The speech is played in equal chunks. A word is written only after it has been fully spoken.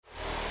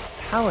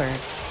powered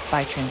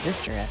by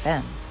Transistor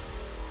FM.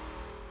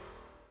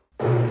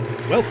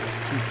 Welcome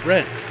to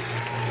Friends,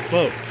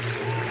 Foes,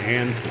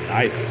 and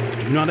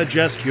Neither. Do not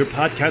adjust your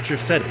podcatcher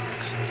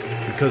settings,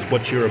 because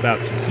what you're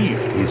about to hear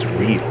is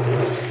real.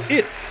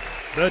 It's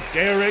the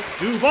Derek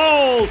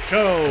Duval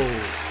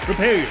Show!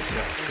 Prepare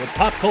yourself for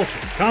pop culture,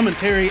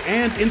 commentary,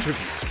 and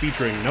interviews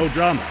featuring no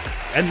drama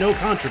and no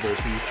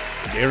controversy,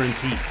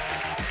 guaranteed.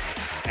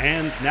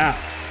 And now,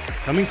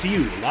 coming to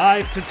you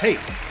live to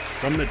tape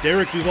from the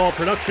Derek Duval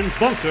Productions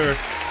bunker,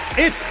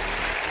 it's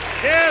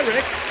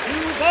Derek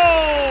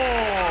Duval!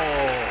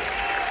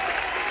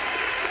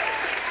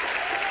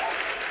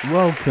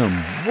 Welcome,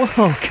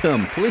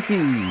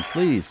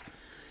 please.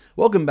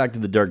 Welcome back to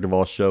the Derek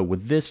Duval Show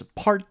with this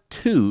part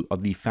 2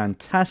 of the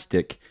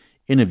fantastic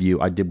interview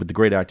I did with the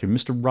great actor,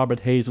 Mr.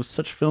 Robert Hayes, of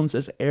such films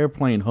as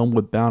Airplane,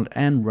 Homeward Bound,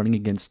 and Running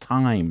Against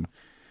Time.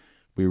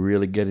 We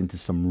really get into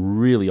some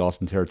really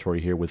awesome territory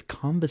here with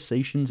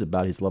conversations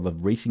about his love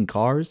of racing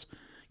cars,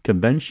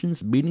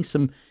 conventions, meeting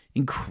some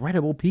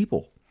incredible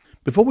people.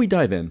 Before we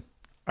dive in,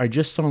 I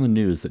just saw on the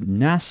news that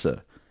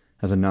NASA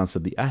has announced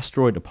that the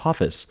asteroid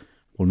Apophis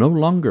will no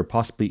longer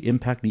possibly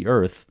impact the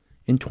Earth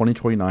in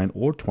 2029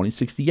 or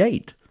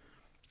 2068.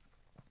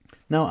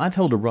 Now, I've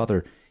held a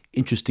rather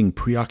interesting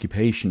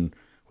preoccupation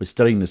with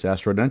studying this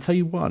asteroid, and I tell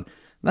you what,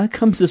 that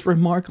comes this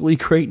remarkably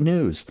great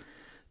news.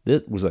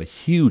 This was a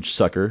huge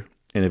sucker,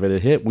 and if it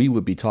had hit, we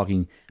would be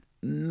talking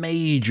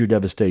major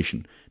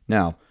devastation.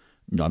 Now,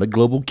 not a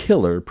global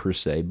killer per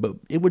se, but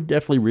it would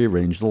definitely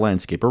rearrange the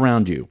landscape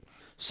around you.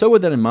 So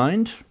with that in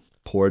mind,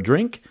 pour a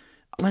drink.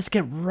 Let's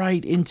get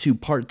right into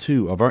part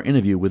 2 of our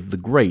interview with the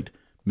great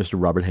Mr.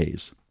 Robert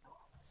Hayes.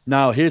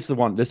 Now, here's the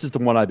one. This is the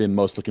one I've been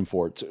most looking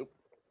forward to.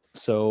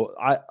 So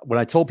when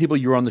I told people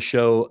you were on the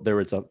show,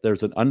 there's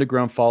an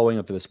underground following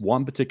of this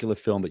one particular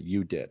film that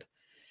you did.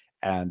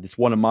 And it's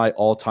one of my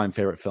all-time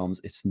favorite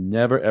films. It's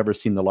never, ever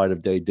seen the light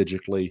of day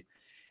digitally.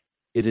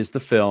 It is the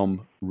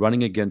film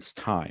Running Against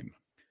Time.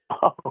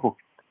 Oh,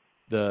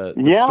 The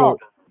yeah.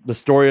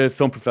 story of a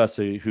film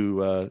professor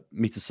who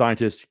meets a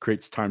scientist,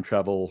 creates time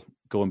travel,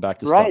 going back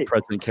to stop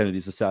President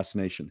Kennedy's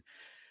assassination.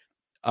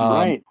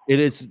 Right. It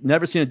is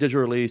never seen a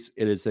digital release.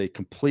 It is a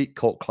complete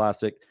cult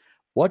classic.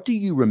 What do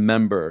you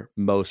remember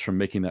most from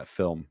making that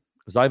film?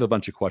 Because I have a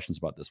bunch of questions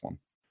about this one.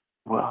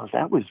 Well,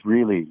 that was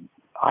really,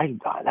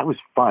 that was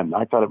fun.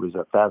 I thought it was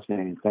a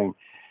fascinating thing.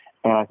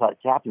 And I thought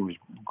Catherine was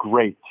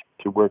great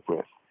to work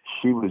with.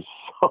 She was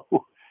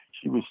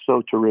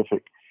so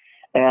terrific.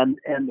 And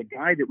the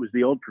guy that was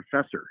the old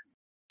professor,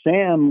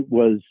 Sam,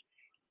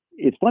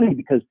 it's funny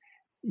because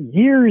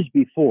years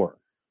before,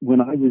 when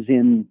I was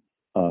in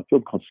a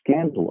film called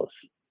Scandalous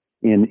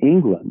in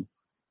England,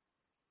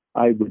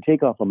 I would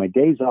take off on my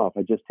days off.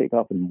 I just take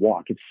off and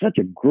walk. It's such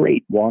a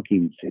great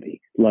walking city,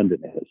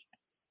 London is.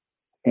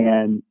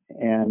 And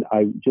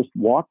I just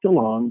walked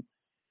along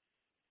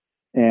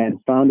and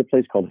found a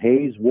place called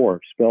Hayes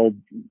Wharf, spelled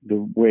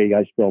the way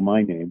I spell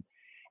my name.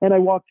 And I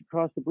walked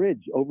across the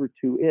bridge over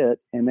to it.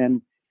 And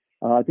then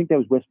I think that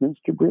was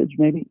Westminster Bridge,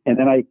 maybe. And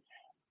then I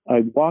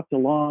walked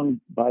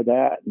along by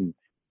that and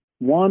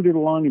wandered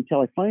along until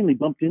I finally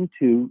bumped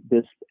into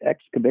this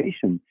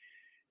excavation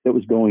that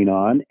was going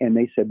on. And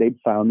they said they'd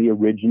found the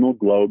original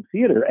Globe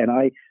Theater. And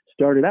I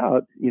started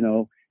out,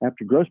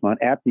 after Grossmont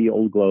at the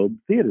old Globe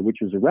Theater,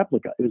 which was a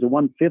replica. It was a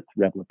 1/5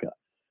 replica.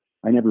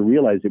 I never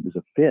realized it was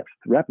a 5th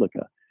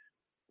replica.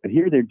 But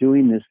here they're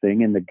doing this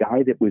thing. And the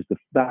guy that was the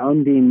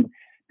founding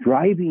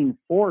driving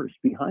force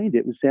behind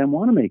it was Sam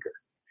Wanamaker.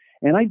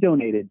 And I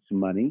donated some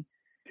money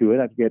to it.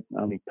 I forget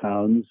how many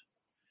pounds.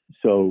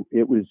 So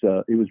it was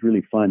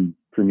really fun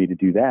for me to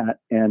do that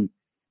and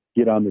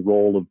get on the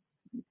roll of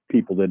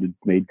people that had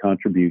made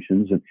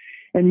contributions.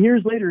 And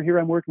years later, here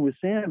I'm working with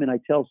Sam, and I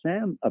tell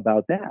Sam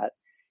about that.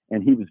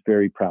 And he was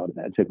very proud of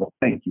that. I said, well,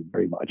 thank you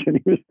very much. And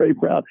he was very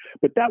proud.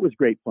 But that was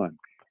great fun.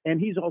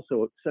 And he's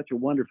also such a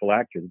wonderful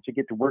actor that you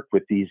get to work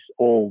with these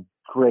old,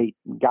 great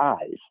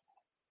guys.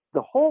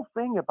 The whole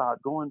thing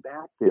about going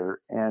back there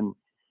and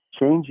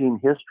changing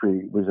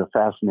history was a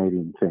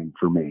fascinating thing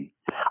for me.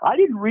 I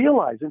didn't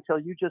realize until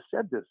you just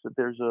said this that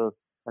there's a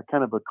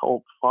kind of a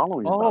cult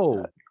following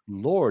about that.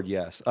 Lord,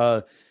 yes.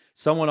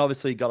 Someone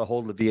obviously got a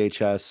hold of the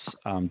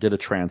VHS, did a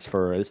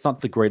transfer. It's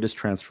not the greatest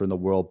transfer in the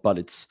world,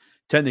 but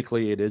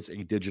technically it is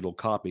a digital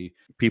copy.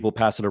 People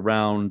pass it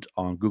around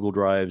on Google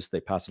Drives.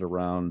 They pass it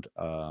around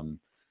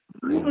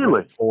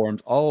Really?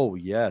 forums. Oh,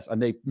 yes.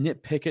 And they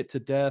nitpick it to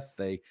death.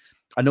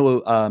 I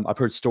know I've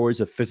heard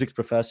stories of physics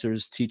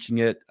professors teaching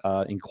it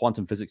in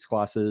quantum physics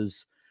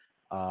classes.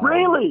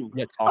 Really?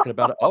 Yeah, talking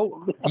about it.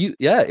 Oh,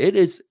 it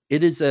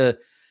is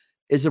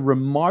a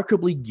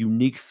remarkably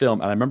unique film.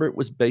 And I remember it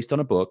was based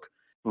on a book.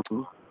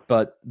 Mm-hmm.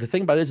 But the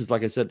thing about it is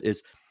like I said,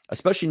 is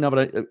especially now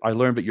that I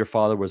learned that your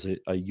father was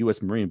a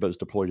U.S. Marine but was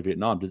deployed to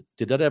Vietnam.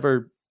 Did that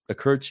ever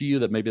occur to you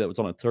that maybe that was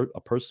on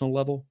a personal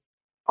level?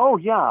 Oh,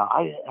 yeah.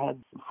 I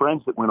had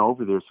friends that went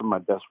over there. Some of my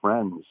best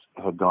friends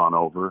had gone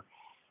over.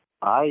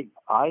 I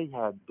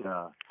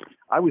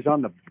was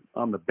on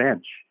the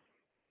bench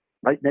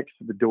right next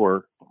to the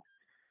door.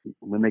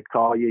 When they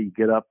call you, you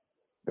get up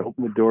You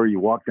open the door, you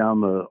walk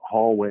down the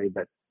hallway,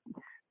 that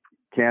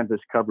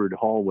canvas-covered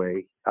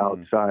hallway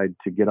outside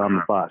to get on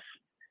the bus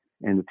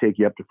and to take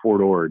you up to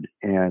Fort Ord.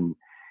 And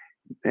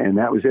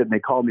that was it. And they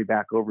called me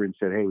back over and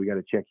said, hey, we got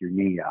to check your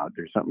knee out.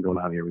 There's something going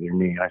on here with your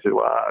knee. And I said,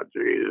 well,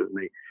 geez. And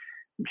they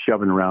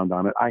shoving around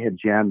on it. I had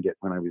jammed it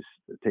when I was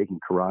taking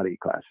karate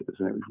classes,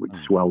 and it would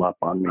swell up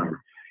on me.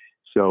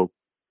 So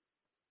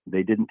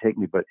they didn't take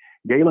me. But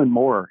Galen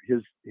Moore,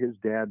 his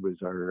dad was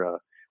our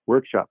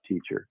workshop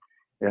teacher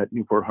at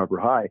Newport Harbor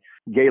High.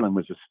 Galen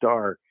was a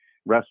star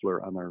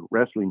wrestler on our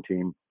wrestling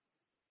team.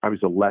 I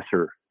was a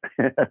lesser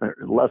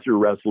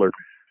wrestler,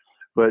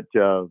 but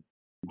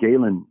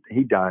Galen,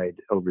 he died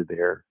over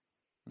there,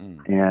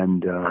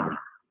 and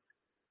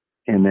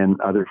then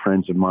other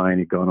friends of mine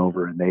had gone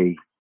over, and they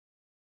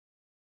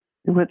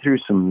went through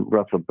some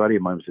rough. A buddy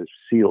of mine was a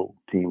SEAL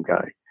team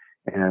guy,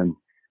 and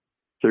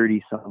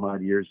 30 some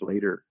odd years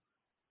later,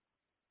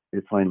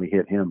 it finally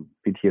hit him.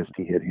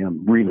 PTSD hit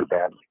him really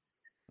badly.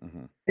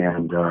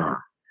 And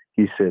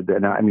he said,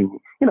 and I mean,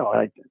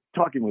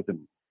 talking with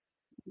him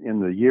in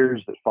the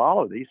years that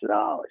followed, he said,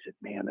 I said,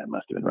 man, that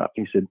must have been rough.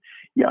 He said,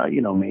 yeah,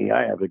 you know me,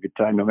 I have a good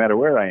time no matter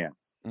where I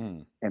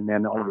am. And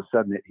then all of a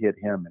sudden it hit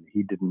him, and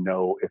he didn't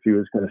know if he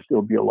was going to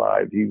still be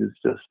alive. He was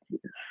just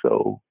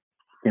so,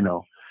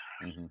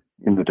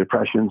 in the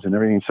depressions and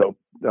everything. So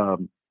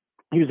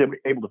he was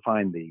able to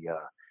find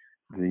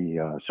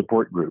the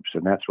support groups,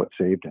 and that's what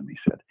saved him, he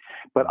said.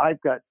 But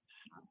I've got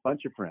a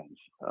bunch of friends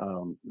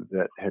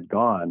that had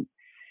gone,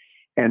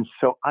 and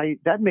so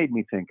that made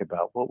me think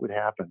about what would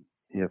happen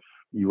if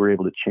you were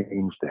able to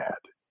change that,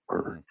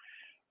 or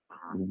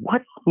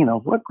what.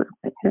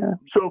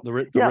 So the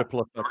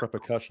ripple effect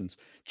repercussions.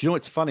 Do you know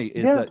what's funny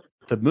is that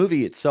the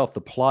movie itself,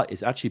 the plot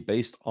is actually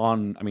based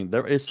on, I mean,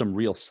 there is some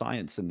real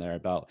science in there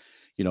about,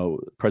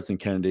 President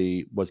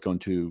Kennedy was going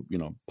to,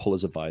 pull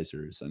his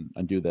advisors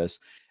and do this.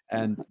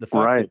 And the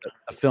fact that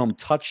the film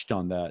touched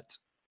on that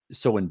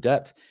so in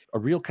depth, a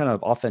real kind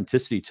of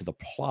authenticity to the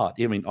plot.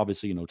 I mean,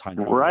 obviously, time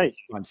travel,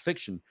 science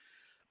fiction,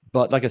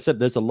 but like I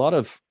said, I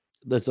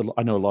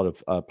know a lot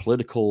of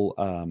political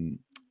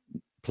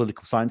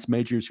science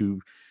majors who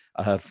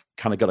have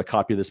kind of got a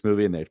copy of this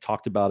movie, and they've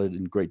talked about it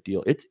in great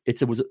deal. It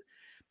was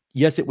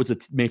a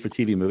made for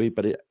TV movie,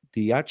 but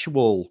the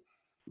actual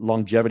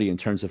longevity in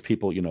terms of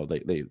people,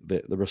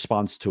 the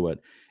response to it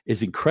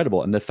is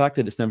incredible, and the fact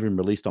that it's never been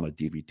released on a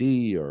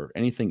DVD or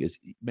anything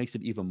makes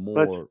it even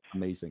more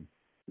amazing.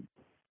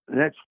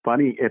 That's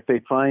funny if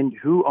they find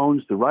who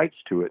owns the rights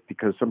to it,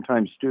 because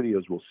sometimes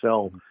studios will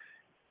sell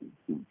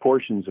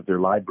portions of their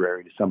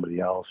library to somebody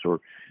else, or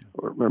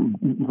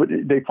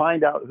they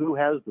find out who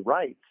has the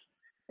rights,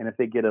 and if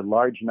they get a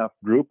large enough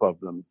group of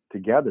them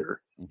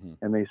together,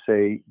 and they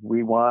say,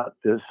 we want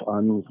this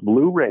on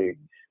Blu-ray,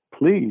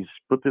 please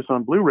put this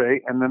on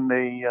Blu-ray, and then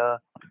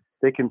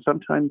they can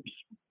sometimes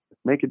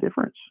make a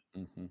difference.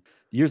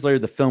 Years later,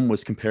 the film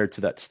was compared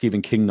to that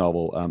Stephen King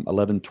novel,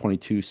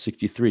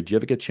 11/22/63. Did you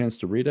ever get a chance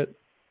to read it?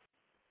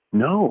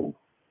 No.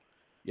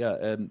 Yeah,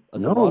 and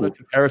there's a lot of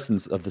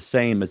comparisons of the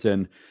same, as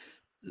in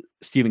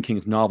Stephen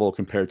King's novel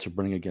compared to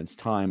Running Against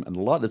Time, and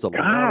I got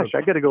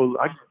to go.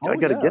 I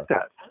got to get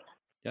that.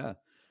 Yeah,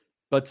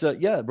 but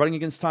Running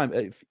Against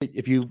Time.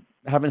 If you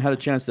haven't had a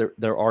chance,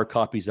 there are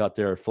copies out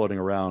there floating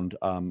around.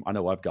 I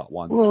know I've got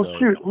one. Well,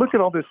 shoot, look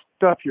at all this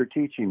stuff you're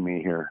teaching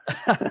me here.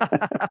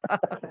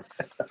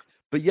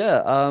 But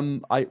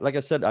like I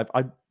said,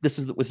 this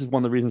is one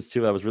of the reasons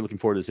too. I was really looking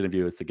forward to this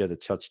interview, is to get a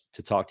chance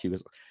to talk to you,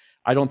 because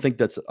I don't think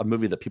that's a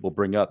movie that people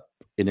bring up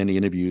in any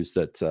interviews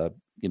that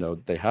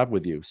they have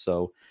with you.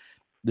 So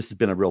this has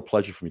been a real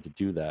pleasure for me to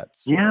do that.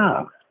 So,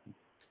 yeah.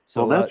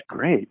 So that's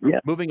great. Yeah.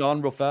 Moving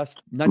on real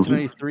fast.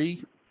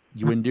 1993,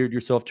 you endeared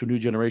yourself to a new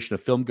generation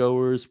of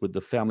filmgoers with the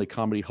family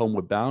comedy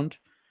Homeward Bound,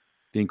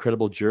 The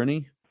Incredible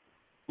Journey.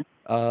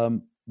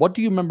 What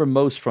do you remember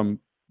most from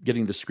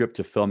getting the script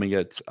to filming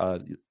it?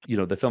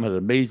 The film had an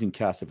amazing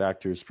cast of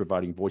actors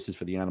providing voices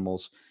for the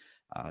animals.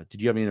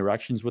 Did you have any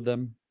interactions with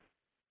them?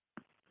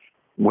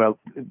 Well,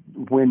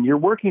 when you're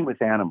working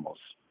with animals,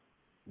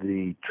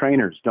 the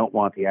trainers don't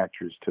want the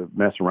actors to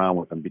mess around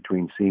with them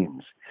between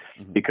scenes,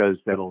 because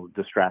that'll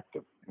distract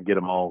them and get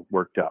them all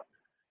worked up,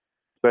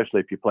 especially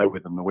if you play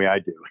with them the way I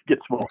do. It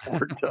gets them all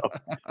worked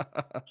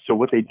up. So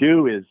what they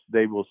do is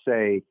they will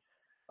say,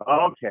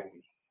 okay,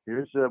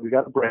 we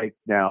got a break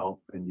now,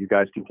 and you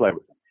guys can play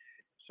with them.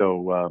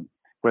 So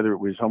whether it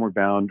was Homeward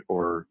Bound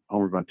or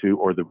Homeward Bound 2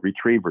 or The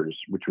Retrievers,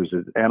 which was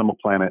an Animal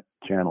Planet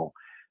channel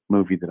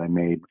movie that I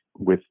made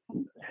with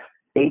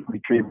 8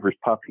 retrievers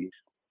puppies.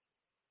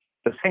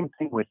 The same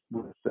thing with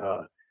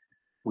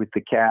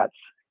the cats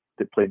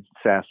that played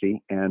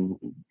Sassy, and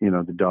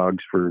the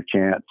dogs for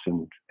Chance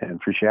and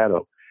for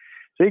Shadow.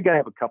 So you gotta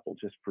have a couple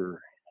just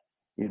for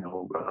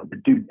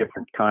do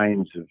different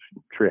kinds of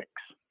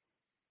tricks.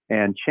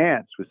 And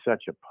Chance was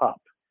such a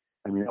pup.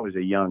 I mean, that was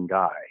a young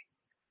guy.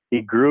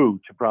 He grew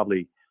to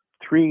probably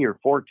 3 or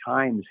 4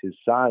 times his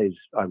size,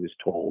 I was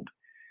told,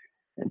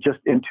 and just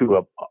into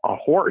a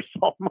horse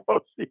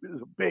almost. He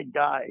was a big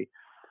guy.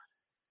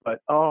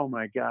 But oh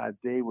my God,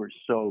 they were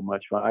so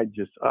much fun.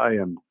 I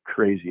am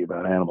crazy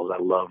about animals.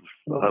 I love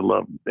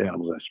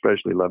animals. I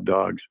especially love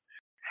dogs.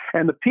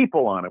 And the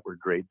people on it were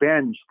great.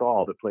 Ben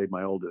Stahl, that played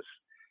my oldest,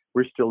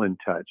 we're still in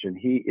touch, and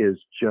he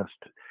is just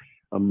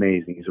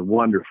amazing. He's a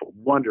wonderful,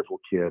 wonderful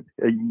kid.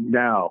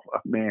 Now a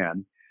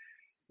man,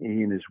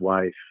 he and his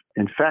wife.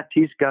 In fact,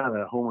 he's got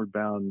a Homeward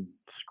Bound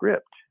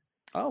script.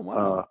 Oh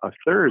wow! A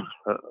third,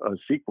 a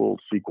sequel,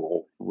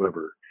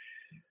 whatever.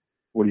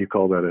 What do you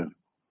call that? A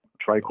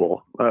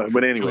triquel.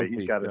 But anyway,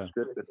 he's got a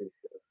script that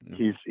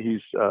he's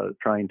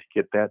trying to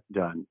get that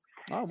done.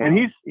 Oh, wow.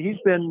 And he's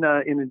been,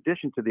 in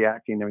addition to the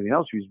acting and everything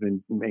else, he's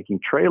been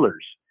making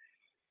trailers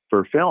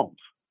for films,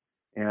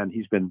 and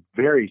he's been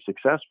very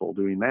successful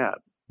doing that.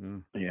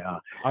 Mm. Yeah,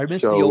 I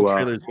miss the old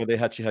trailers where they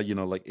actually had,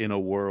 like in a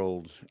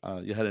world,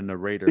 you had a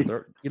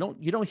narrator. You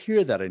don't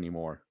hear that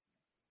anymore.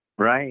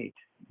 Right.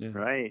 Yeah.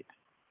 Right.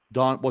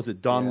 Don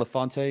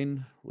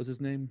LaFontaine was his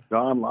name?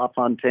 Don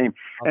LaFontaine.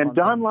 And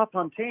Don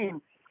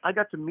LaFontaine, I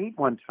got to meet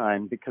one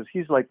time because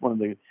he's like one of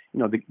the,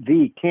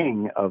 the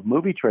king of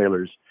movie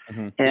trailers.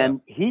 Mm-hmm.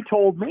 And he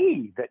told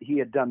me that he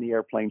had done the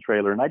airplane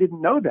trailer, and I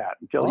didn't know that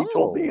until he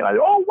told me. And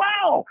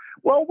wow.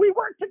 Well, we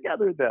worked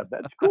together then.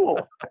 That's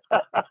cool.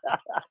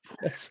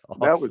 That's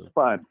awesome. That was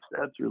fun.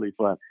 That's really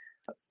fun.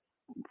 A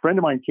friend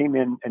of mine came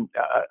in, and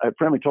a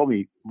friend told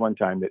me one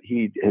time that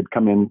he had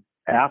come in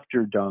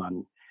after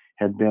Don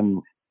had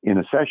been in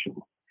a session,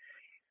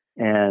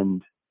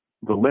 and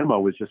the limo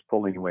was just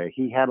pulling away.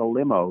 He had a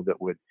limo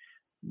that would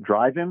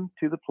drive him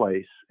to the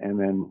place and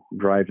then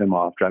drive him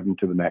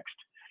to the next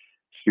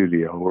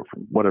studio or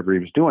whatever he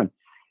was doing.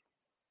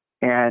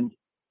 And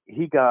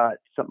he got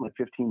something like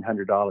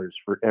 $1,500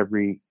 for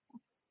every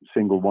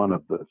single one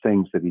of the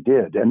things that he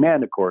did. And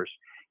then, of course,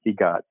 he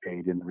got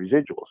paid in the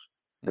residuals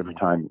every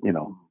time,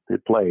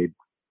 it played.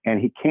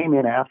 And he came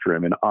in after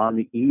him, and on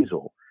the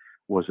easel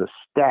was a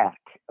stack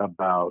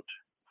about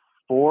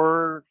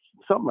 4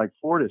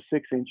 to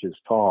 6 inches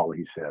tall,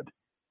 he said.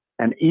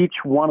 And each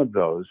one of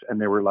those,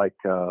 and they were like,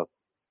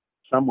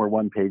 some were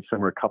one page, some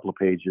were a couple of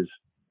pages.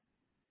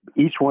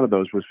 Each one of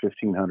those was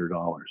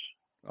 $1,500.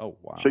 Oh,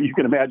 wow. So you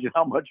can imagine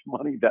how much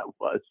money that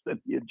was that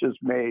he had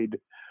just made.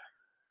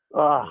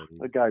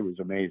 The guy was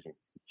amazing.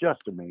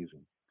 Just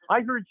amazing.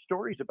 I heard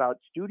stories about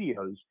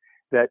studios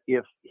that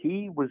if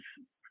he was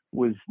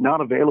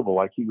not available,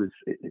 like he was,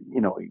 he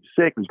was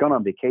sick, he was gone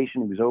on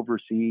vacation, he was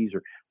overseas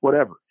or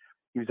whatever,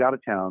 he was out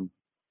of town,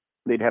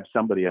 they'd have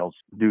somebody else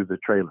do the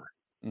trailer.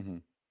 Mm-hmm.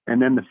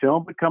 And then the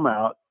film would come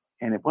out,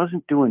 and it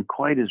wasn't doing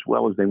quite as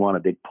well as they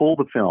wanted. They'd pull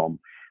the film,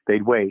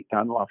 they'd wait,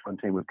 Don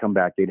LaFontaine would come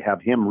back, they'd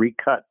have him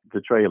recut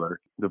the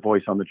trailer, the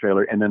voice on the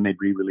trailer, and then they'd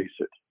re-release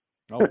it.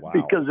 Oh, wow.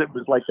 Because it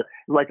was like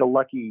a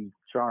Lucky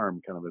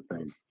Charm kind of a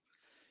thing.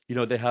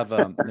 They have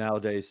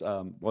nowadays,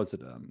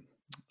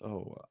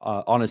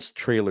 honest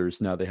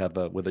trailers now. They have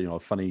with a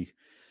funny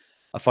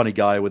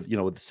guy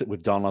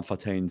with Don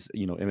LaFontaine's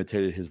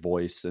imitated his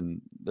voice, and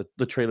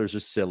the trailers are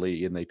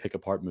silly and they pick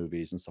apart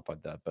movies and stuff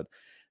like that. But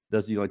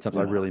those are the only times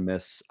I really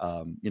miss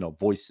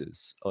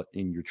voices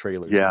in your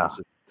trailers. Yeah.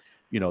 Just,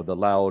 the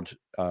loud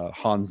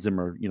Hans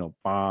Zimmer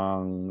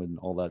bang and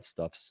all that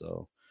stuff.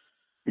 So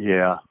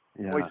yeah.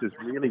 Voices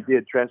really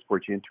did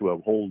transport you into a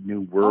whole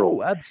new world.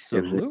 Oh,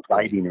 absolutely. It was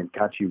exciting and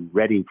got you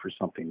ready for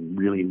something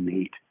really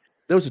neat.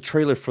 There was a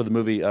trailer for the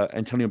movie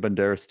Antonio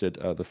Banderas did,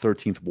 The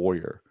 13th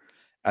Warrior.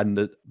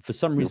 And for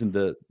some reason,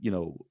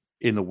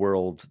 in the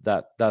world,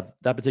 that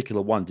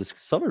particular one just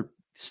sort of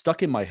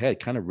stuck in my head,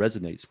 kind of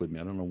resonates with me.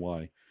 I don't know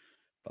why,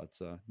 but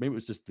maybe it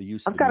was just the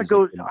use of the music. I've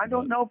got to go. I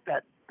don't know if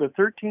that The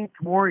 13th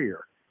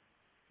Warrior.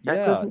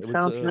 That doesn't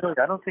sound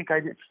familiar. I don't think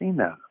I've seen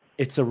that.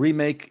 It's a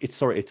remake.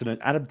 It's an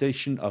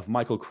adaptation of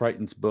Michael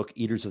Crichton's book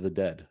Eaters of the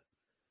Dead.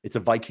 It's a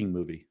Viking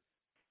movie.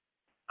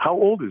 How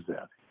old is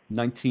that?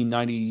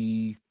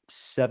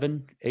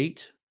 1997,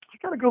 8. I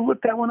gotta go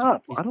look that one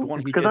up.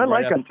 Because I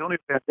like Antonio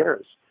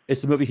Banderas.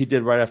 It's the movie he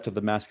did right after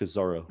The Mask of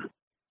Zorro.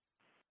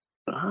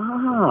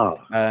 Oh.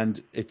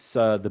 And it's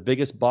the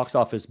biggest box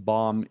office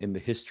bomb in the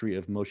history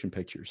of motion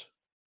pictures.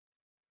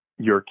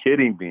 You're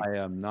kidding me. I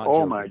am not.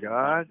 Oh my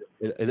God.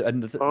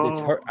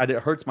 It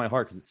hurts my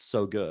heart because it's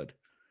so good.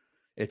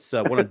 It's it's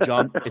a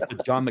John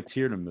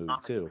McTiernan movie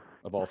too,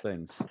 of all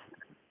things.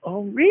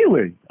 Oh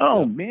really?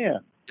 Oh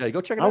man. Yeah,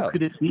 go check it out. How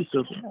could it be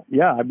so bad?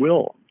 Yeah, I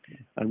will.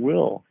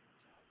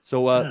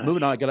 So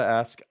moving on, I got to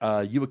ask,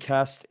 you were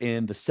cast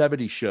in The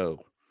 70s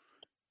Show.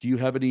 Do you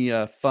have any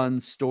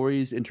fun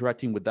stories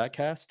interacting with that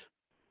cast?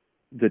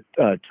 The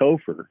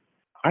Topher,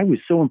 I was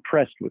so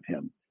impressed with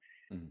him.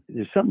 Mm-hmm.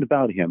 There's something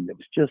about him that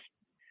was just,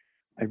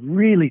 I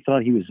really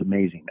thought he was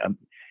amazing. A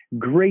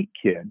great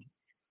kid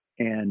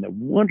and a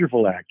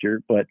wonderful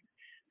actor, but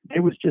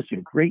there was just a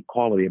great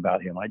quality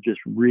about him I just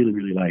really,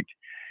 really liked.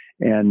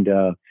 And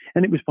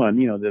it was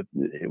fun,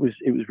 it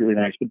was really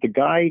nice. But the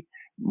guy,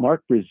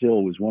 Mark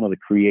Brazil, was one of the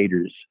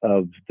creators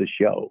of the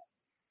show.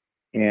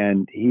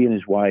 And he and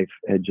his wife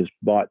had just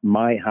bought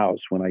my house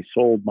when I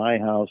sold my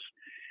house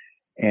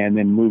and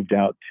then moved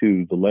out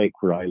to the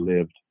lake where I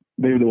lived.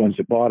 They were the ones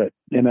that bought it.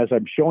 And as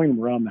I'm showing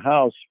them around the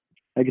house,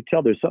 I could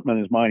tell there's something on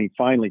his mind. He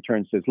finally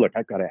turns and says, "Look,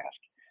 I've got to ask.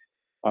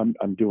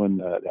 I'm doing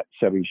that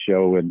 70s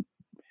show, and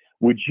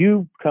would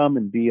you come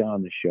and be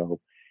on the show?"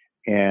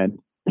 And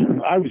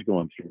I was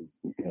going through,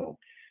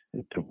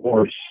 a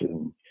divorce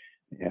and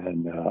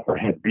or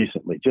had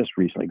just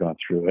recently gone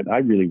through it. I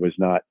really was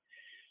not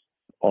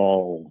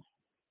all,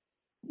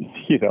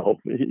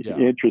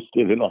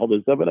 interested in all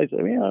this stuff. But I said,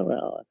 yeah,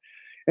 well,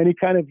 and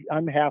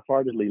I'm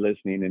half-heartedly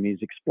listening, and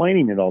he's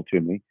explaining it all to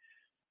me.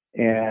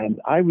 And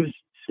I was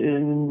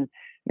and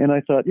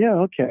I thought, yeah,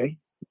 okay.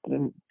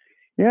 And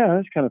yeah,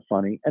 that's kind of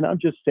funny. And I'm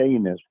just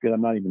saying this because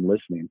I'm not even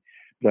listening,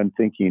 but I'm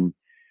thinking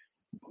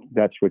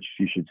that's what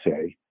you should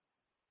say.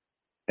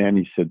 And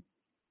he said,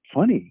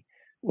 funny?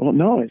 Well,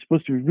 no, it's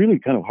supposed to be really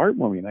kind of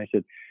heartwarming. And I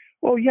said,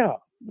 well, yeah,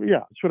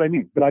 that's what I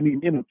mean. But I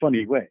mean, in a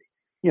funny way.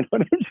 And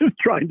I'm just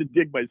trying to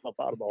dig myself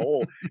out of a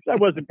hole. I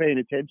wasn't paying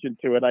attention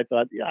to it. I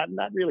thought, yeah, I'm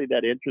not really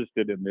that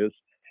interested in this.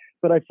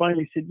 But I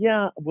finally said,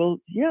 yeah,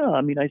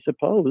 I mean, I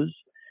suppose,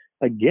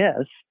 I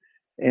guess.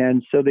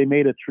 And so they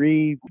made a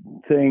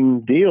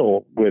 3-thing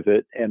deal with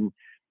it. And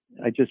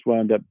I just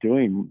wound up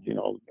doing,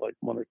 like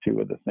 1 or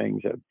 2 of the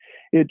things.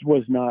 It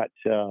was not,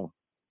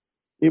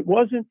 it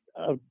wasn't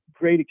a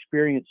great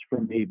experience for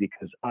me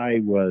because I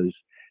was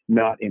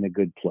not in a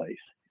good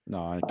place.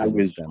 No, I can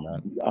understand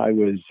that.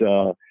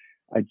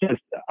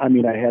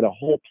 I had a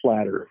whole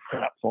platter of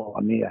crap fall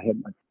on me. I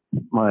had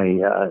my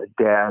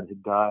dad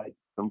had died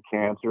from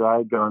cancer. I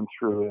had gone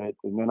through it,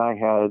 and then I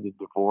had a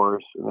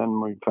divorce, and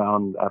then we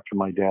found after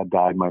my dad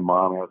died, my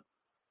mom had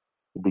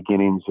the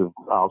beginnings of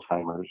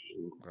Alzheimer's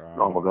and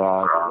all of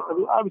that.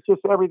 I was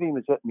just, everything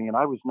was hit me, and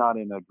I was not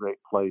in a great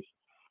place.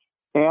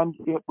 And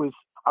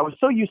I was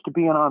so used to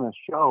being on a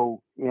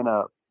show in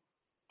a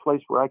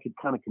place where I could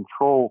kind of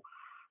control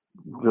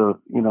the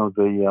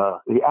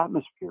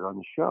atmosphere on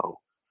the show.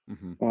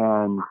 Mm-hmm.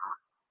 And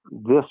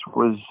this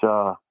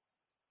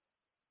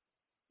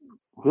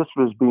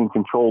was being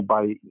controlled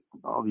by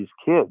all these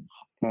kids.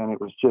 And I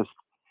was just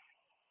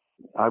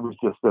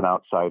an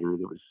outsider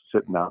that was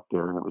sitting out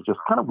there, and it was just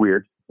kind of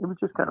weird.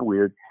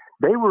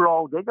 They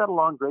got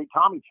along great.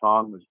 Tommy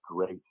Chong was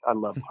great. I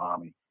love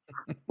Tommy.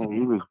 And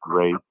he was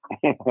great.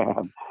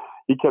 And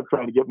he kept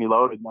trying to get me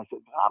loaded. And I said,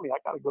 Tommy, I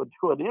got to go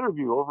do an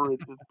interview over at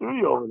the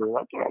studio over there.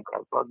 I can't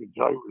fucking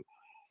join you.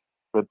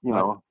 But,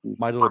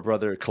 my little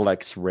brother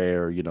collects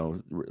rare,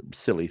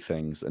 silly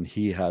things. And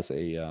he has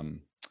a,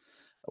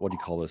 what do you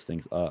call those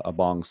things? A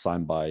bong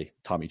signed by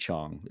Tommy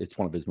Chong. It's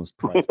one of his most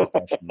prized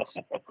possessions.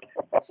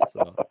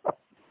 So,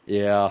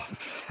 yeah.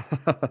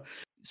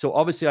 So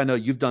obviously I know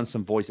you've done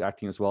some voice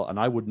acting as well. And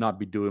I would not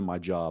be doing my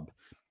job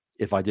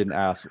if I didn't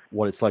ask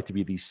what it's like to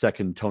be the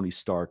second Tony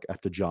Stark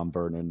after John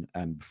Vernon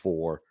and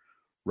before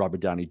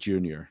Robert Downey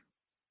Jr.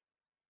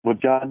 Well,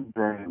 John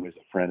Vernon was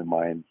a friend of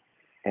mine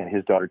and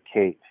his daughter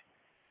Kate.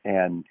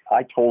 And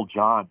I told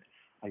John,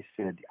 I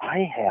said,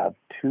 I have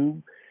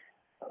 2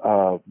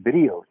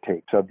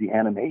 videotapes of the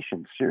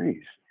animation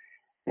series.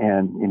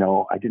 And,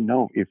 I didn't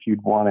know if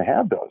you'd want to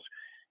have those.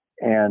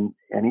 And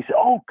he said,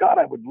 oh, God,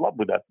 I would love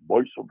with that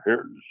voice of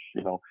his.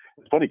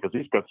 It's funny because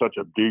he's got such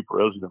a deep,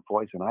 resonant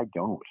voice, and I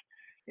don't.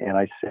 And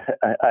I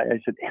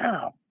said,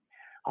 yeah,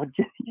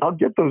 I'll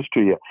get those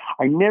to you.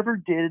 I never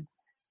did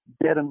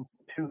get them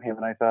to him,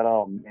 and I thought,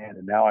 oh man,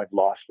 and now I've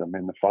lost them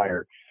in the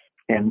fire.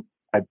 And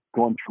I'm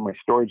going through my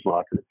storage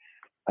locker.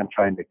 I'm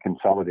trying to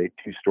consolidate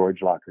 2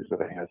 storage lockers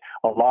that I had,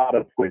 a lot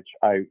of which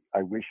I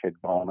wish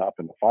had gone up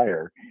in the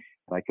fire,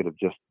 and I could have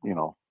just,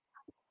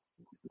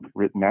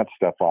 written that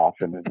stuff off,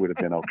 and it would have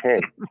been okay.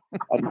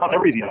 Not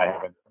everything I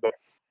haven't, but.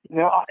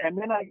 And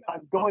then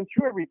I'm going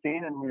through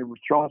everything, and we were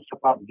throwing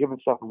stuff out and giving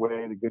stuff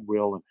away to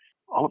Goodwill, and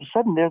all of a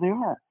sudden, there they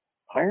are,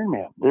 Iron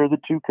Man. They're the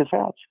 2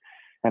 cassettes,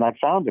 and I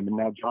found them, and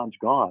now John's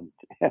gone.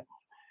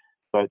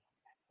 but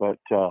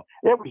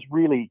it was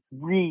really,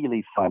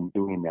 really fun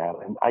doing that,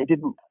 and I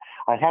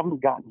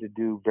haven't gotten to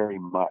do very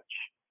much,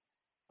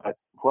 but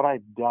what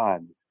I've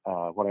done,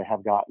 what I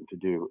have gotten to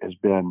do, has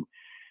been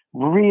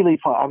really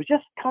fun. I was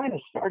just kind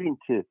of starting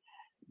to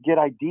get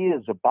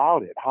ideas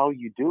about it, how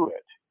you do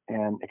it.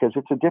 And because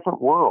it's a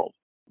different world.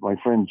 My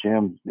friend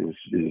Jim that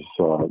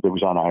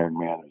was on Iron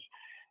Man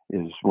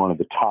is one of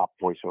the top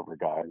voiceover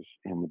guys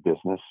in the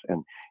business,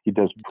 and he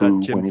does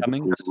Pooh. Jim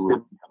Cummings?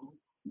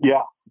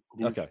 Yeah,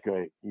 he's okay,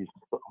 great. He's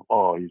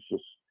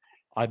just.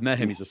 I've met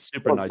him. He's a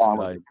super nice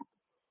guy.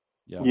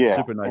 Yeah,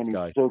 super nice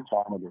guy. So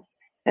talented.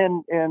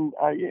 And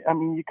I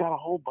mean, you got a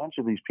whole bunch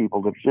of these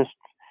people that are just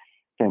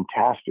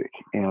fantastic,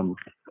 and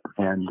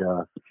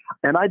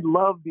I'd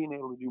love being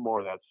able to do more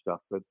of that stuff,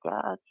 but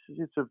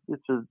it's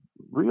a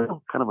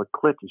real kind of a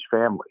cliquish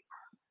family,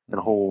 and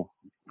a whole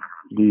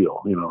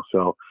deal,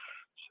 so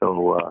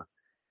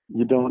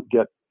you don't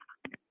get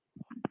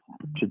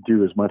to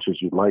do as much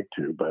as you'd like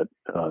to, but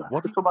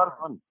it's a lot of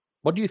fun.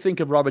 What do you think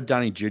of Robert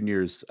Downey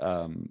Jr.'s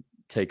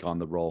take on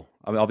the role?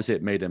 I mean, obviously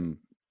it made him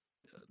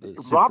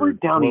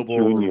Robert Downey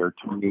Jr.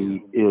 to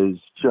me is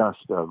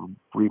just a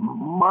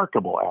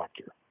remarkable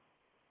actor.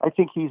 I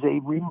think he's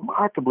a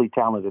remarkably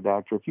talented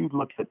actor. If you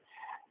look at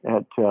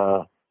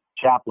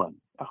Chaplin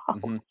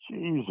Oh,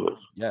 Jesus.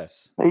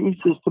 Yes. He's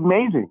just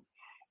amazing.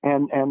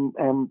 And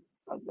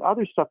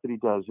other stuff that he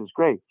does is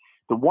great.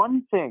 There's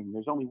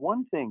only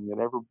one thing that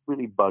ever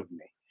really bugged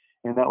me,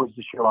 and that was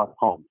the Sherlock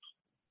Holmes.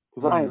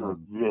 Because I am a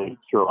big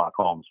Sherlock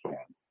Holmes fan.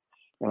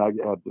 And I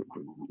had,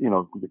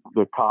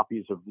 the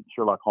copies of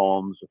Sherlock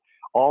Holmes,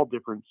 all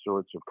different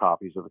sorts of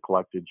copies of the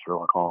collected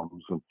Sherlock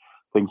Holmes and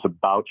things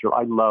about Sherlock.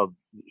 I love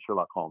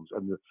Sherlock Holmes.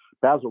 And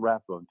Basil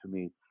Rathbone, to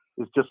me,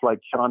 is just like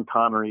Sean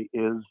Connery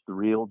is the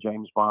real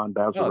James Bond.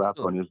 Basil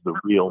Rathbone is the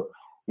real,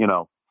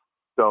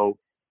 So,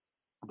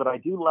 but I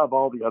do love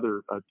all the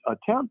other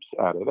attempts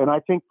at it. And I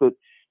think that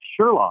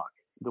Sherlock,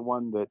 the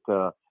one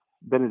that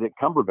Benedict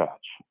Cumberbatch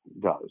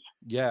does,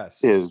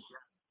 is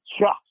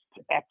just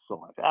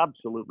excellent.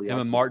 Absolutely Him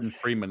excellent. and Martin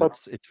Freeman,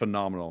 it's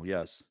phenomenal.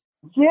 Yes.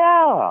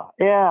 Yeah.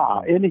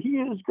 And he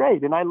is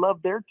great. And I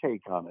love their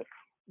take on it.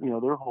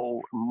 Their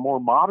whole more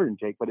modern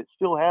take, but it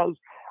still has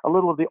a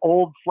little of the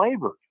old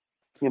flavor.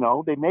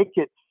 They make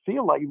it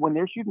feel like when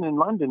they're shooting in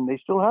London, they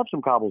still have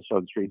some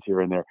cobblestone streets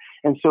here and there.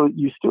 And so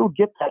you still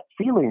get that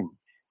feeling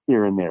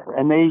here and there.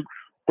 And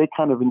they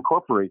kind of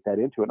incorporate that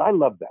into it. And I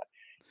love that.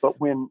 But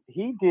when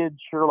he did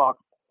Sherlock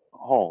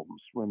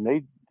Holmes, when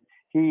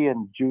he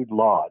and Jude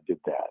Law did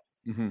that,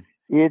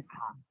 it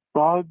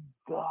bugged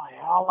the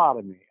hell out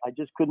of me. I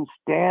just couldn't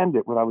stand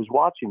it while I was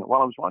watching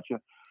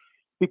it,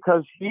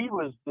 because he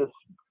was this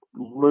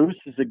loose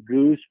as a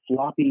goose,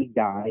 floppy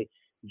guy.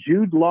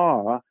 Jude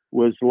Law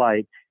was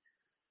like,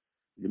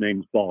 the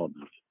name's Bond,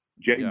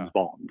 James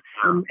Bond.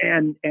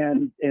 And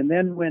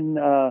then when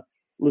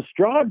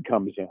Lestrade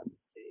comes in,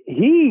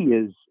 he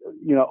is,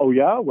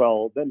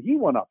 then he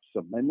one-ups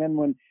him. And then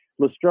when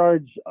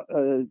Lestrade's,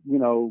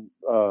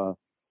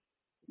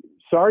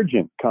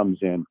 sergeant comes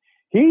in,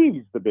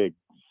 he's the big,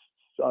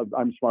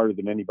 I'm smarter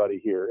than anybody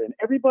here. And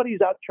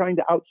everybody's out trying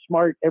to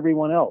outsmart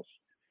everyone else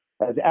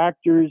as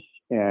actors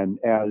and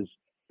as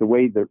the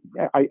way that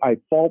I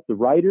fault the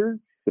writer,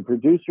 the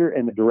producer,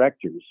 and the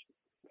directors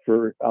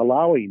for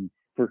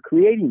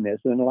creating this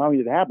and allowing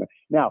it to happen.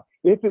 Now,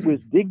 if it was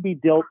Digby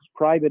Dilt's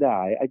Private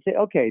Eye, I'd say,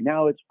 okay,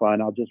 now it's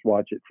fun. I'll just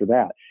watch it for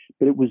that.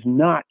 But it was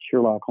not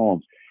Sherlock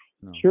Holmes.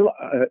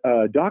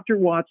 No. Dr.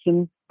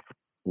 Watson,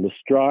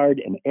 Lestrade,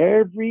 and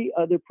every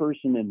other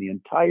person in the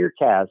entire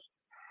cast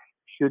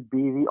should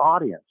be the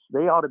audience.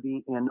 They ought to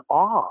be in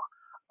awe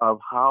of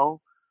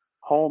how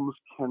Holmes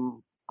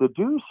can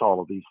deduce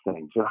all of these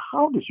things. And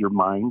how does your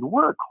mind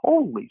work?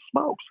 Holy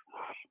smokes.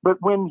 But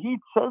when he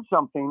says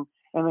something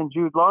and then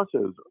Jude Law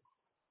says,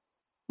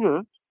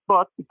 yes,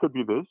 but it could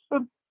be this,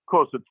 and of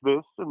course it's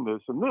this and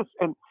this and this.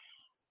 And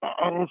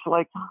it's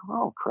like,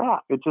 oh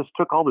crap. It just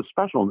took all the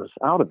specialness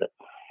out of it.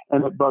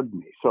 And it bugged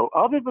me. So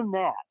other than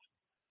that,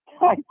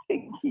 I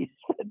think he's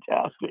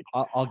fantastic.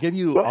 I'll let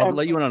you in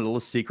on a little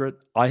secret.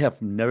 I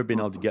have never been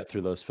able to get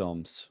through those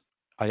films.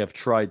 I have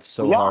tried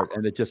so hard,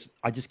 and I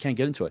just can't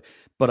get into it.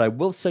 But I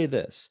will say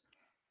this: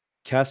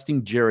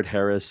 casting Jared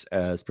Harris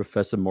as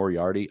Professor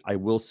Moriarty, I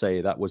will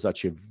say that was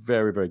actually a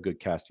very, very good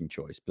casting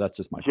choice. But that's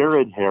just my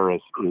Jared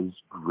Harris is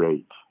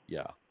great.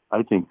 Yeah,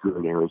 I think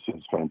Jared Harris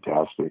is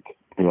fantastic.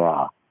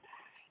 Yeah,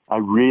 I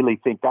really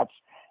think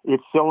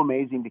it's so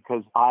amazing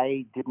because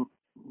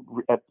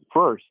at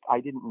first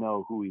I didn't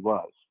know who he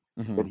was,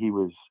 that he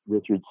was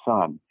Richard's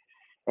son,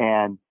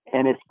 and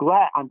I'm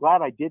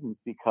glad I didn't,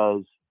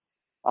 because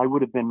I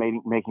would have been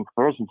making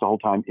comparisons the whole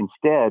time.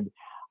 Instead,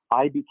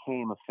 I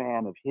became a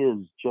fan of his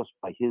just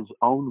by his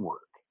own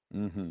work.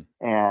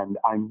 And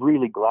I'm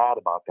really glad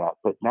about that.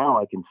 But now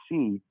I can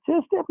see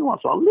just every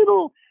once in a while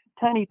little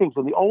tiny things.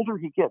 And the older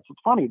he gets, it's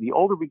funny, the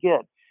older we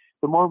get,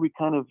 the more we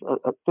kind of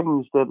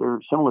things that are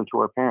similar to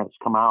our parents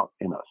come out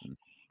in us,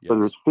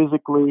 whether it's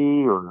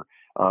physically or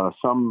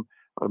some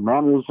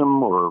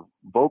mannerism or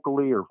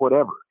vocally or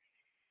whatever.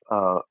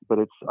 But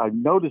I've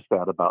noticed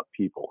that about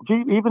people,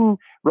 even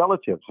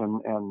relatives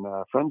and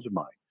friends of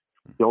mine.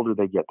 The older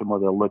they get, the more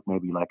they'll look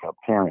maybe like a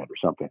parent or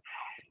something.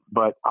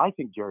 But I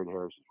think Jared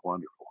Harris is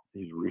wonderful.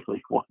 He's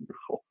really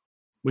wonderful.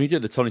 When you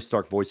did the Tony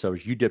Stark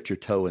voiceovers, you dipped your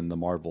toe in the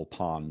Marvel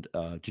pond.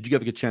 Did you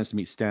ever get a chance to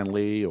meet Stan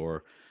Lee,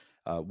 or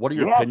what are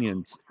your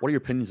opinions? What are your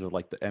opinions of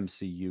like the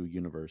MCU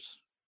universe?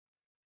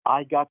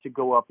 I got to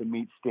go up and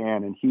meet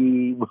Stan, and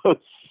he was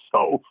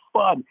so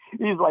fun.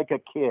 He's like a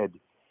kid.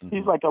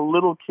 He's like a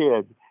little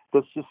kid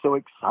that's just so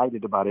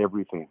excited about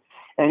everything.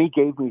 And he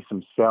gave me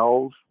some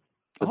cells,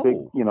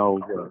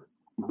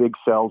 big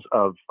cells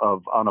of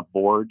on a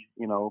board,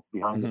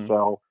 behind the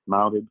cell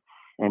mounted.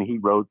 And he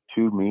wrote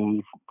to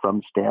me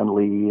from Stan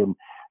Lee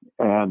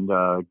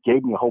and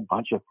gave me a whole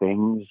bunch of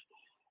things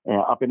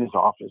up in his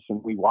office.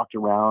 And we walked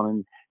around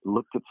and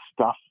looked at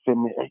stuff,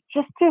 and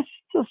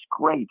just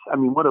great. I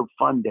mean, what a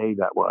fun day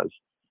that was.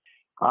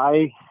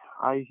 I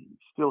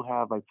still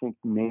have, I think,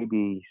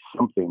 maybe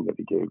something that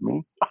he gave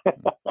me,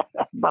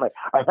 but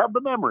I have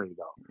the memory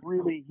though.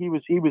 Really, he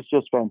was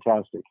just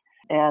fantastic,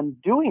 and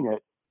doing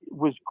it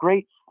was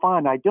great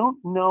fun. I don't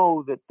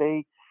know that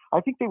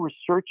I think they were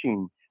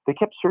searching. They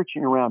kept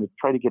searching around to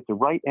try to get the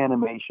right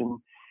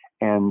animation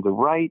and the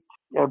right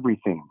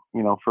everything,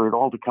 for it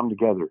all to come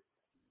together.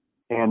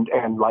 And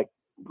like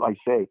I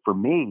say, for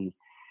me,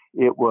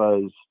 it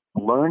was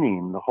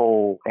learning the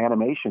whole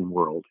animation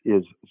world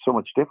is so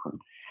much different,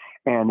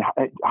 and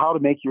how to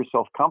make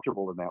yourself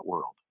comfortable in that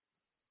world.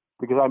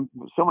 Because I'm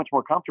so much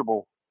more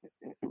comfortable,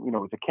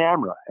 with the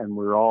camera, and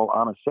we're all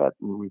on a set,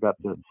 and we've got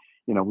the,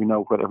 we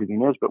know what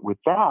everything is. But with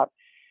that,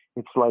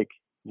 it's like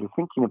you're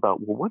thinking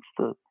about, well, what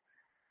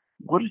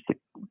is the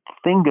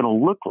thing going to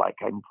look like?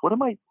 What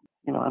am I?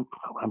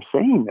 I'm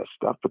saying this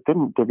stuff, but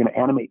then they're going to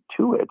animate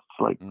to it.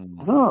 It's like,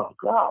 oh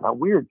God, how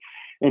weird.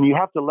 And you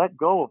have to let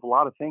go of a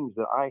lot of things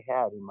that I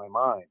had in my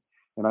mind.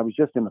 And I was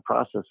just in the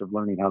process of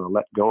learning how to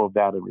let go of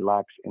that and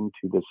relax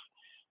into this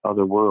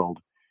other world.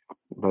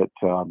 But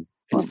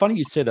it's funny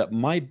you say that.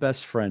 My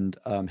best friend,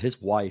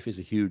 his wife is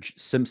a huge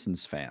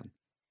Simpsons fan.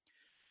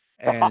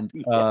 And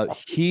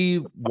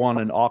he won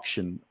an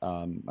auction.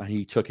 And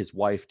he took his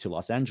wife to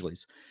Los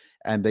Angeles,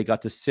 and they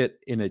got to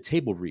sit in a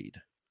table read.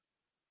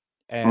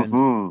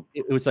 And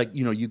it was like,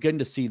 you getting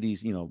to see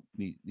these,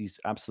 these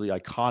absolutely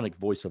iconic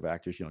voiceover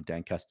actors,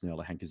 Dan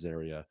Castellaneta, Hank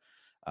Azaria,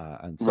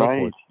 and so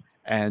forth.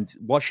 And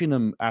watching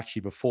them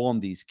actually perform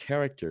these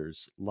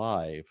characters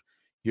live,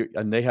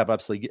 and they have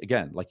absolutely,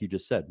 again, like you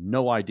just said,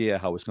 no idea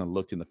how it's going to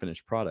look in the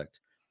finished product.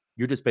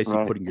 You're just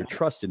basically putting your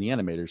trust in the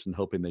animators and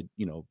hoping that,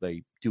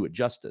 they do it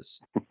justice.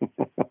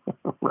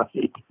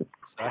 Right.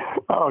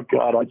 Exactly. Oh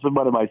God, it's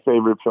one of my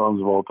favorite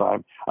films of all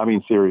time. I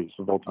mean, series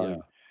of all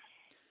time.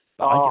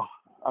 Yeah.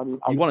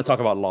 You want to talk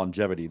about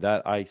longevity?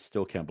 That I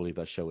still can't believe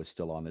that show is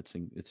still on. It's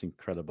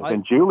incredible.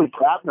 And Julie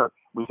Plattner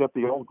was at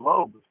the Old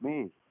Globe with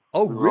me.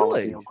 Oh,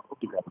 really?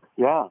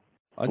 Yeah.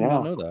 I did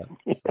not know that.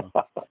 So.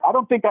 I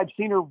don't think I've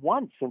seen her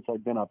once since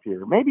I've been up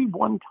here. Maybe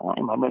one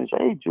time. I'm going to say,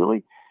 hey,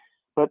 Julie,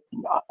 but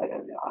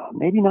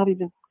maybe not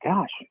even.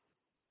 Gosh,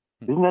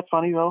 isn't that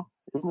funny though?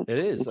 Isn't it?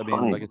 It is. I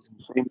mean, like it's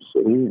the same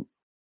city.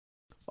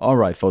 All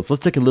right, folks.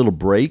 Let's take a little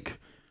break.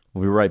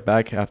 We'll be right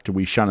back after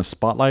we shine a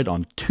spotlight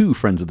on two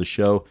friends of the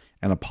show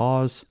and a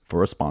pause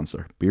for a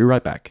sponsor. Be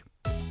right back.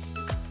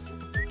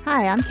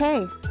 Hi, I'm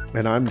Kay.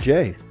 And I'm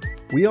Jay.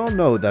 We all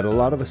know that a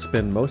lot of us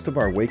spend most of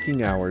our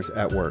waking hours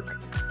at work.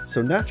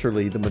 So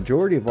naturally, the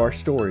majority of our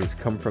stories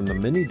come from the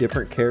many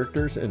different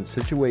characters and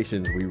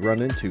situations we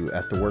run into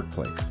at the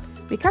workplace.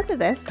 Because of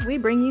this, we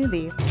bring you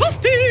the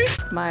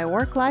My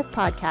Work Life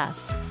Podcast.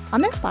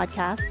 On this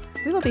podcast,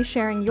 we will be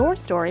sharing your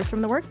stories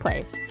from the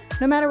workplace,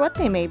 no matter what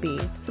they may be,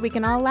 so we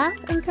can all laugh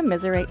and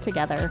commiserate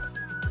together.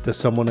 Does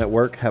someone at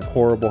work have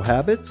horrible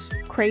habits?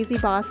 Crazy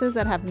bosses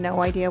that have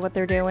no idea what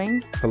they're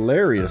doing?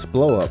 Hilarious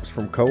blow-ups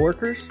from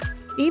coworkers?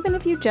 Even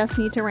if you just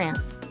need to rant,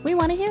 we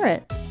want to hear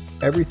it.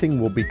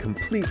 Everything will be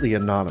completely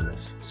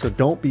anonymous, so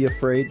don't be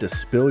afraid to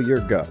spill your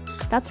guts.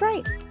 That's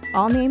right.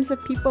 All names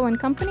of people and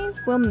companies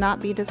will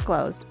not be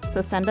disclosed,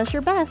 so send us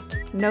your best.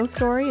 No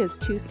story is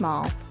too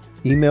small.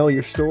 Email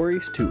your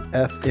stories to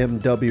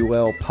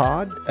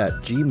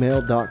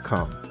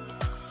fmwlpod@gmail.com.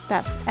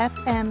 That's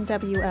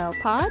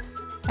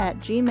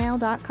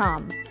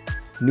fmwlpod@gmail.com.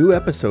 New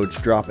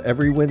episodes drop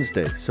every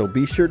Wednesday, so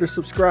be sure to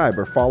subscribe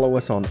or follow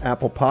us on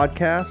Apple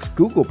Podcasts,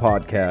 Google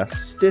Podcasts,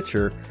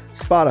 Stitcher,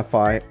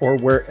 Spotify, or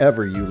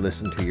wherever you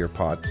listen to your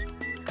pods.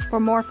 For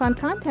more fun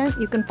content,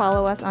 you can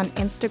follow us on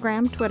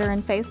Instagram, Twitter,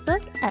 and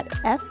Facebook at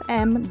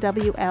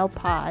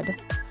FMWLPod.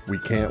 We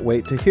can't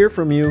wait to hear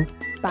from you.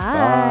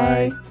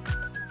 Bye.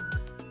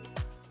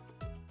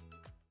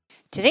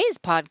 Today's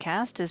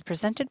podcast is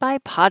presented by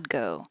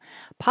Podgo.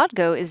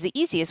 Podgo is the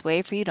easiest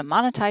way for you to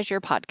monetize your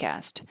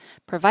podcast,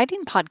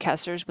 providing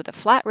podcasters with a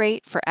flat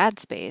rate for ad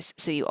space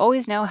so you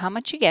always know how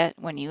much you get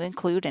when you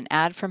include an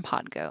ad from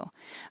Podgo.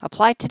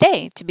 Apply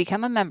today to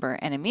become a member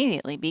and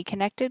immediately be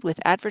connected with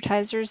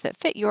advertisers that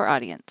fit your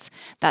audience.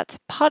 That's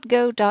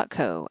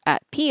podgo.co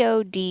at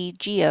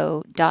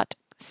podgo.co.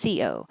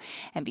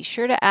 And be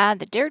sure to add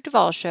the Derek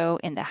Duvall Show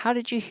in the How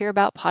Did You Hear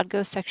About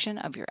Podgo section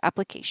of your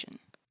application.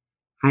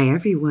 Hi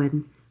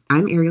everyone,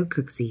 I'm Ariel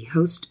Cooksey,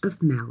 host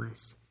of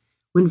Malice.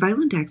 When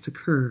violent acts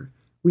occur,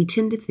 we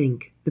tend to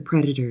think the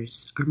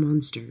predators are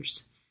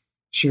monsters.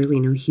 Surely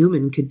no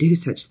human could do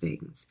such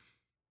things.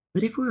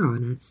 But if we're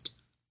honest,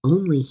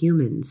 only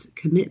humans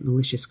commit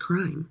malicious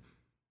crime.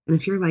 And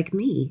if you're like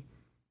me,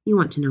 you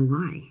want to know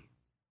why.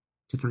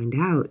 To find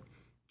out,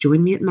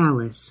 join me at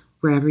Malice,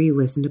 wherever you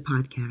listen to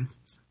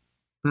podcasts.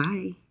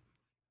 Bye.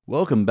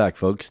 Welcome back,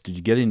 folks. Did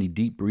you get any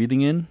deep breathing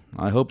in?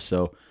 I hope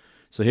so.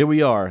 So here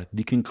we are,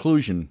 the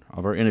conclusion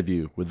of our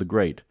interview with the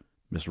great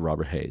Mr.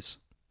 Robert Hayes.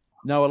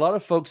 Now, a lot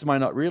of folks might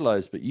not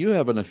realize, but you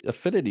have an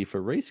affinity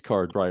for race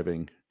car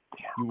driving.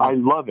 I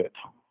love it.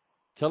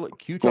 Can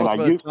you tell us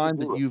about a time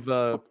that you've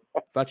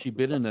actually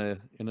been in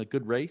a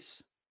good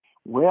race?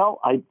 Well,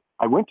 I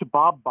went to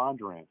Bob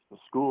Bondurant's, the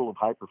School of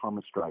High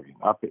Performance Driving,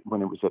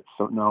 when it was at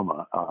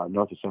Sonoma,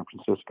 north of San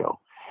Francisco,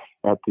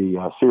 at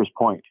the Sears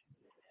Point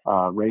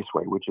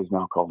Raceway, which is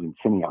now called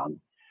Infineon.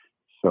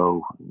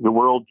 So the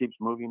world keeps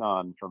moving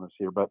on from us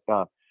here, but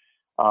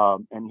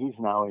and he's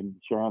now in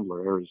Chandler,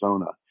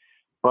 Arizona.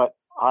 But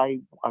I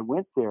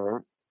went there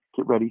to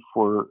get ready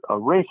for a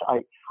race.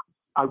 I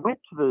went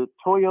to the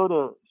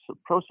Toyota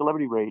Pro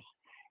Celebrity Race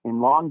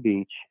in Long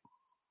Beach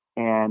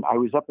And I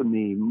was up in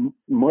the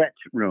Moet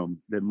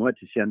room, the Moet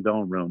de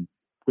Chandon room,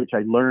 which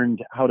I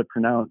learned how to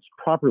pronounce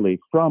properly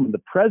from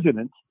the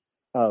president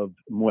of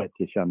Moet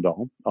de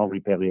Chandon, Henri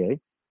Perrier.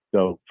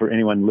 So for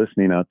anyone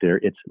listening out there,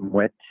 it's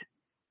Moet,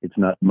 it's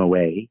not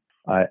Moet.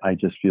 I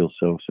just feel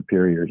so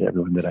superior to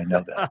everyone that I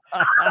know that.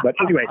 But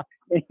anyway,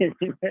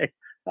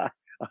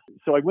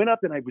 so I went up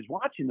and I was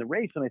watching the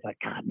race and I thought,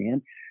 God,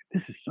 man,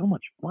 this is so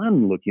much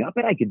fun looking. I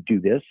bet I could do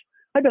this.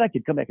 I bet I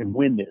could come back and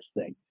win this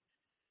thing.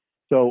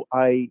 So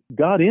I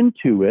got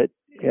into it,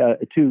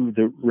 to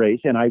the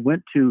race, and I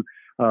went to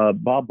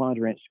Bob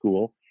Bondurant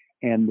School.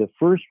 And the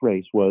first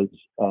race was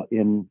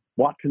in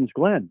Watkins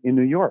Glen in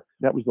New York.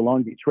 That was the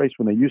Long Beach race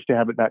when they used to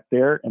have it back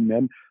there, and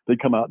then they'd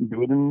come out and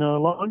do it in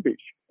Long Beach.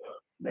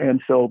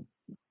 And so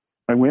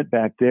I went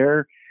back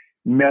there,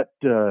 met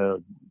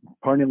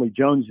Parnelli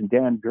Jones and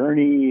Dan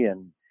Gurney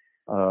and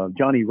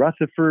Johnny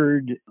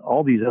Rutherford,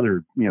 all these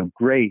other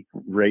great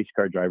race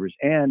car drivers,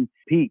 and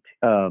Pete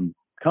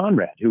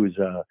Conrad, who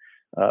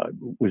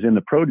was in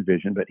the pro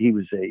division, but he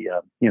was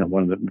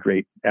one of the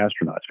great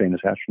astronauts,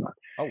 famous astronauts.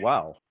 Oh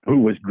wow!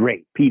 Who was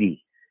great,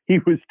 Petey. He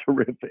was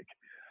terrific,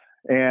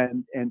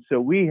 and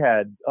so we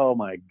had, oh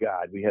my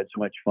God, we had so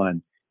much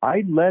fun.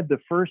 I led the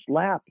first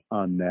lap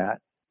on that.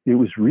 It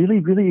was really,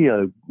 really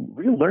a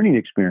real learning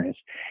experience.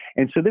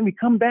 And so then we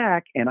come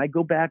back, and I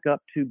go back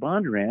up to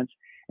Bondurant's,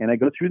 and I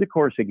go through the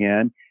course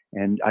again,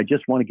 and I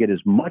just want to get as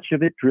much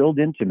of it drilled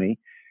into me,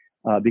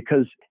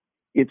 because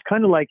it's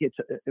kind of like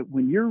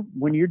when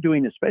you're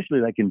doing, especially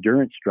like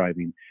endurance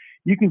driving,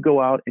 you can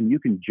go out and you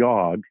can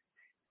jog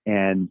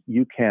and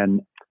you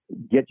can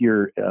get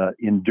your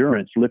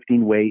endurance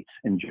lifting weights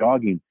and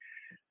jogging.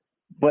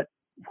 But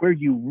where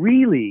you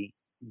really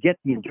get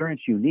the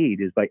endurance you need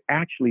is by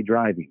actually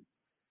driving,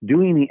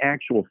 doing the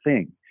actual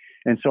thing.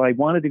 And so I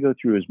wanted to go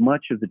through as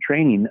much of the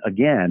training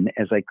again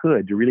as I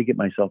could to really get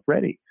myself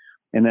ready.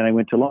 And then I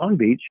went to Long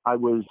Beach. I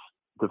was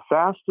the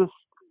fastest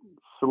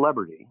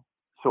celebrity.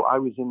 So I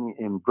was in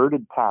the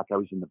inverted pack. I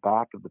was in the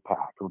back of the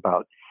pack of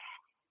about,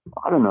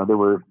 I don't know, there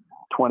were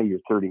 20 or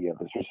 30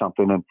 of us or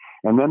something.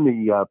 And then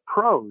the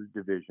pro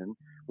division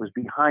was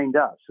behind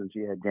us, since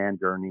you had Dan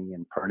Gurney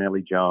and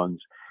Parnelli Jones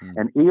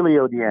and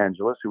Elio De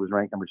Angelis, who was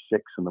ranked number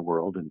 6 in the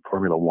world in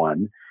Formula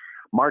One.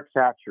 Mark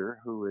Thatcher,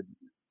 who had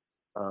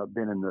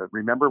been in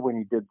remember when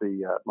he did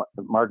the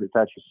Margaret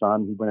Thatcher's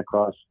son, he went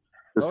across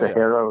the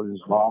Sahara and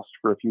was lost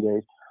for a few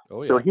days.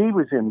 Oh, yeah. So he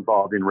was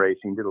involved in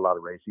racing, did a lot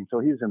of racing. So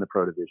he was in the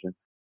pro division.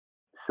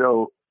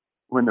 So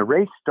when the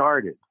race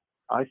started,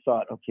 I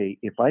thought, okay,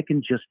 if I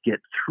can just get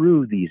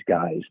through these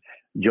guys,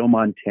 Joe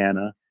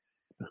Montana,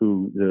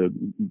 who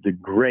the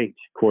great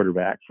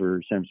quarterback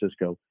for San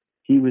Francisco,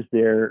 he was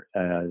there.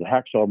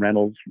 Hacksaw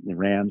Reynolds, the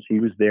Rams, he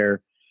was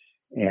there.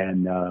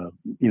 And, a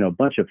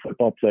bunch of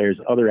football players,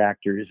 other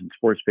actors and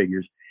sports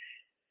figures.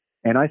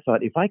 And I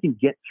thought, if I can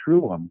get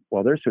through them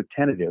while they're so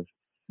tentative,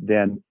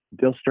 then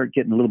they'll start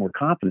getting a little more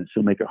confidence.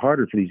 It'll make it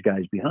harder for these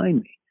guys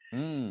behind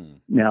me.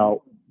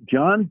 Now,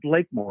 John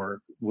Blakemore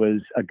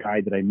was a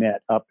guy that I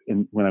met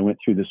when I went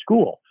through the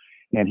school.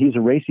 And he's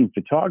a racing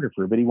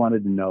photographer, but he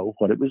wanted to know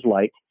what it was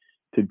like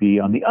to be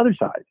on the other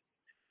side.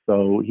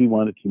 So he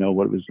wanted to know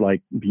what it was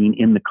like being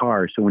in the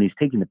car. So when he's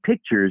taking the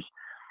pictures,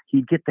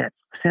 he'd get that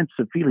sense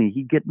of feeling.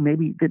 He'd get,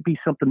 maybe there'd be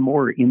something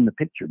more in the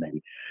picture,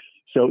 maybe.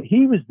 So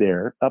he was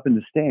there up in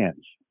the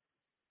stands,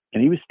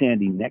 and he was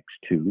standing next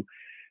to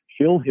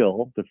Phil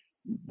Hill,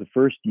 the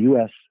first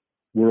U.S.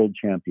 world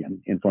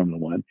champion in Formula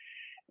One,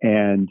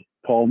 and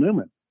Paul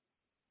Newman,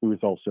 who was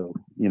also,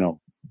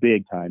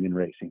 big time in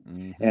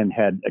racing, and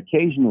had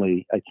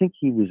occasionally, I think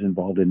he was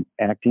involved in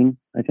acting,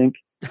 I think.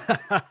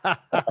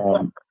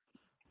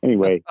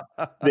 Anyway,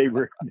 they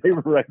were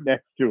right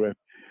next to him.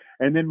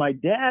 And then my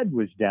dad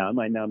was down.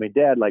 My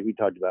dad, like we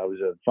talked about, was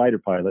a fighter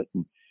pilot.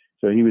 And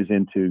so he was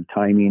into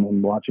timing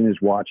and watching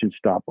his watch and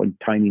stop and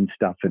timing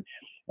stuff.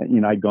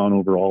 And I'd gone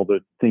over all the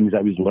things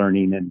I was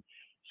learning. And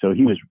so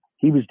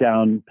he was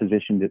down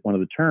positioned at one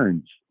of the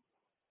turns.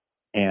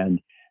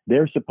 And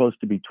they're supposed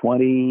to be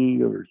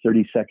 20 or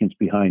 30 seconds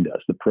behind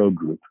us, the pro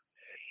group.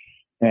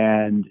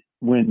 And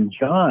when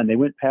they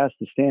went past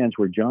the stands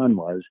where John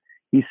was,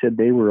 he said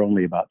they were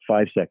only about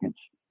 5 seconds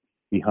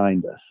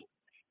behind us.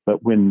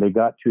 But when they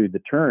got to the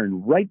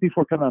turn, right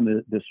before coming on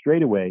the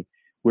straightaway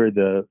where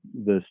the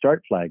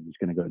start flag was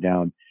going to go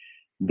down,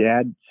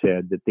 Dad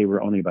said that they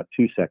were only about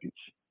 2 seconds.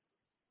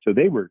 So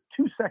they were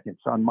 2 seconds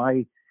on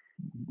my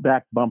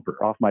back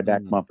bumper, off my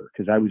back bumper,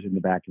 because I was in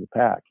the back of the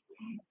pack.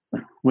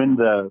 When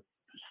the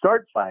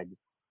start flag,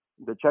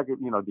 the checker,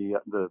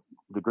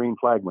 the green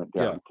flag went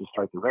down to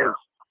start the race,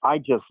 I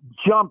just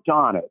jumped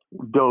on it,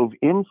 dove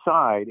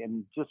inside,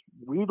 and just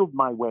wheedled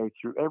my way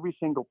through every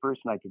single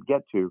person I could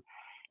get to.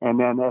 And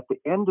then at the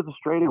end of the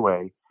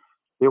straightaway,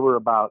 there were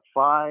about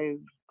 5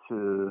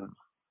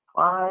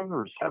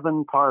 or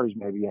 7 cars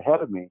maybe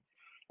ahead of me.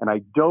 And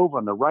I dove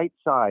on the right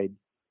side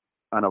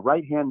on a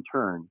right-hand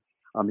turn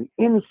on the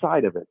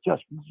inside of it,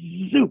 just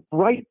zoop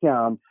right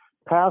down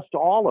past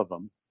all of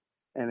them,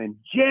 and then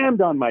jammed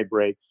on my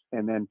brakes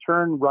and then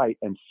turned right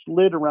and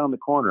slid around the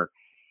corner.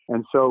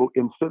 And so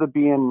instead of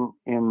being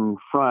in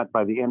front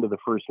by the end of the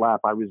first lap,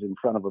 I was in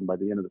front of him by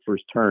the end of the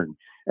first turn.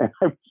 And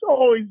I was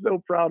always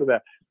so proud of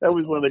that. That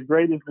was one of the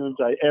greatest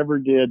moves I ever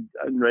did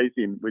in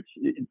racing, which,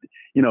 you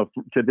know,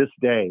 to this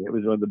day, it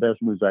was one of the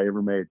best moves I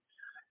ever made.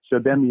 So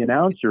then the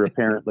announcer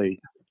apparently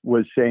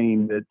was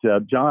saying that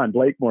John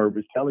Blakemore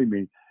was telling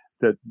me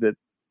that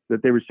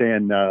they were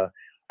saying,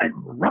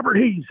 Robert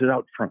Hayes is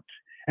out front.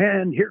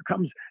 And here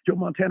comes Joe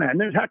Montana, and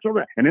there's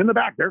Haxel, and in the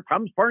back there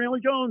comes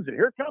Parnelli Jones, and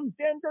here comes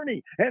Dan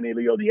Gurney, and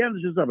Elio Diaz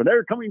is up, and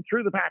they're coming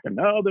through the pack, and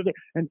now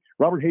and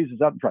Robert Hayes is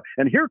up in front,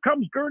 and here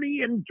comes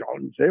Gurney and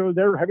Jones.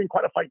 They're having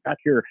quite a fight back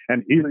here,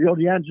 and Elio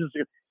Diaz is,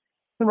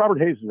 and Robert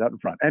Hayes is out in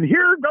front, and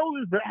here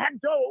goes the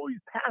Haxel. He's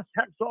past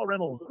Haxel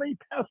Reynolds, and he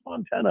passed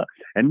Montana,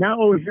 and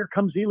now here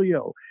comes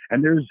Elio,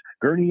 and there's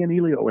Gurney and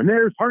Elio, and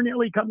there's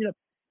Parnelli coming up,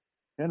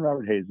 and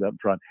Robert Hayes up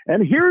front,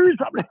 and here's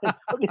Robert Hayes.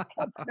 So they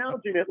kept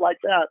announcing it like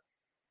that.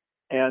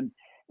 And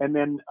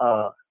then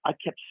I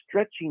kept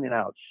stretching it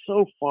out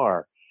so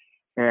far,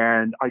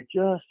 and I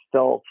just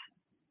felt,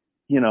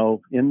 you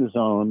know, in the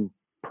zone,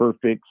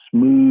 perfect,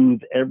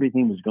 smooth,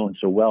 everything was going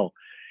so well.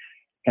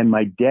 And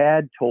my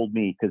dad told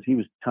me, because he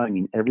was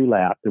timing every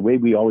lap, the way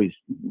we always,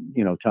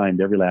 you know, timed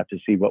every lap to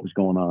see what was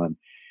going on.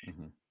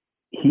 Mm-hmm.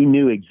 He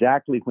knew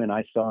exactly when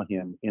I saw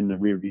him in the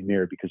rearview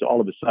mirror, because all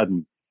of a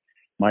sudden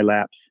my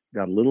laps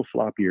got a little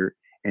sloppier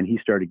and he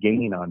started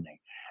gaining on me.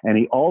 And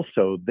he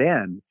also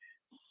then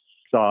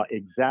saw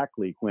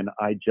exactly when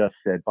I just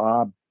said,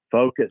 Bob,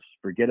 focus,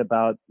 forget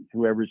about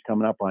whoever's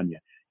coming up on you,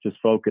 just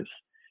focus.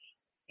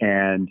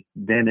 And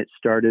then it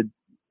started,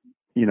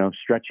 you know,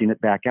 stretching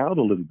it back out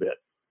a little bit.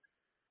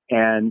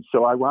 And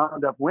so I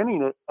wound up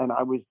winning it. And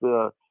I was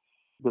the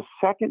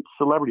second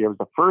celebrity. I was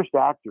the first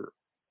actor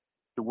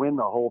to win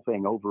the whole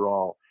thing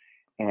overall.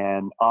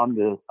 And on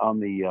the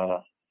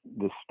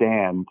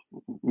stand,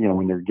 you know,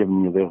 when they're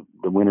giving you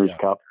the winner's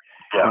cup,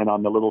 and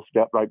on the little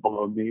step right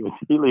below me was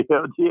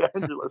Elio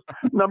DeAngelis,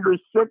 number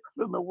 6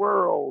 in the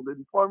world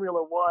in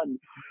Formula One.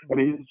 And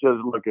he's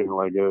just looking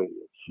like,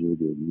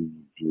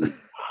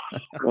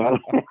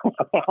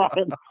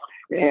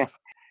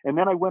 and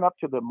then I went up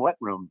to the wet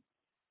room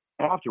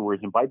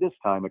afterwards. And by this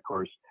time, of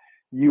course,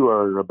 you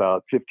are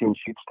about 15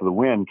 sheets to the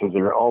wind, because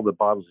there are all the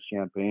bottles of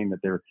champagne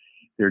that they're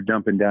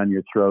dumping down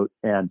your throat.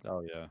 And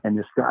and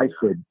this guy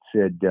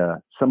said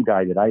some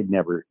guy that I'd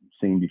never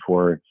seen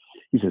before,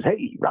 he says,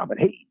 hey, Robin,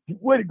 hey,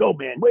 way to go,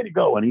 man, way to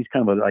go. And he's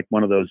kind of like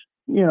one of those,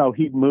 you know,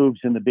 he moves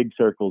in the big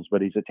circles,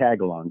 but he's a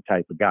tag-along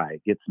type of guy,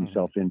 gets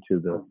himself into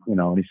the, you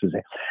know, and he says,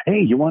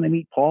 hey, you want to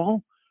meet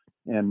Paul?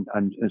 And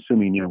I'm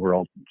assuming, you know, we're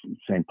all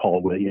saying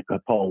Paul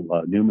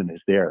Newman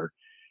is there,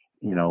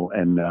 you know,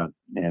 and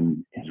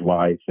his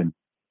wife. And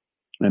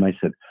I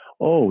said,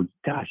 oh,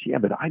 gosh, yeah,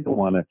 but I don't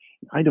want to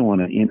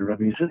interrupt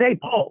him. He says, hey,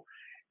 Paul.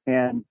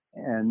 And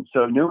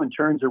so Newman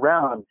turns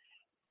around,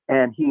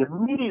 and he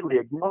immediately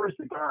ignores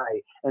the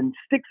guy and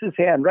sticks his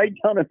hand right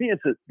down at me and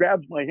says,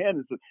 grabs my hand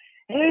and says,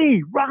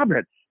 hey,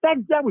 Robert,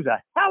 that was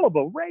a hell of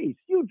a race.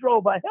 You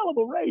drove a hell of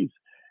a race.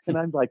 And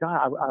I'm like,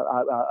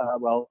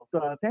 well,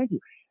 thank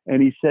you.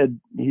 And he said,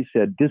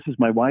 this is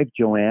my wife,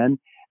 Joanne.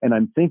 And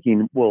I'm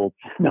thinking, well,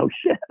 no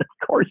shit, of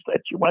course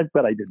that's your wife,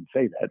 but I didn't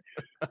say that.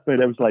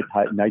 But I was like,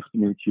 hi, nice to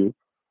meet you.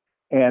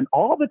 And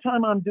all the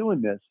time I'm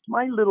doing this,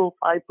 my little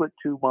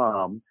 5'2"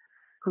 mom,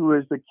 who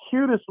is the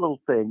cutest little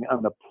thing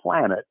on the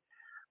planet,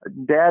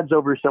 Dad's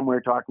over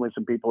somewhere talking with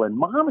some people, and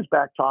Mom is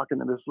back talking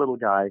to this little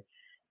guy.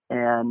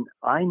 And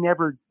I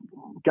never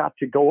got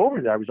to go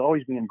over there. I was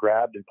always being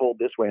grabbed and pulled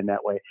this way and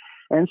that way.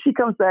 And she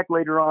comes back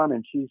later on,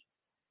 and she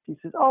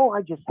says, oh,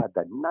 I just had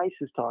the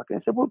nicest talk. And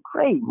I said, well,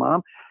 great,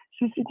 Mom.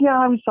 She said, yeah,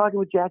 I was talking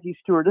with Jackie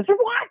Stewart. I said,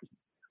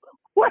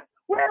 what?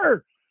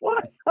 Where?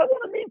 What? I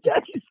want to meet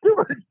Jackie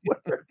Stewart.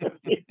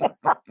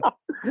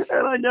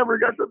 And I never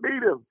got to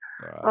meet him.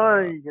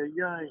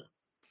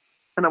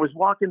 And I was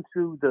walking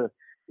through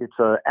it's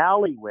an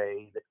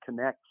alleyway that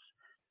connects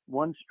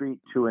one street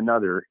to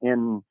another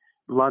in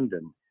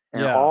London.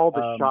 And all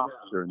the shops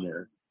are in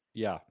there.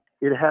 Yeah.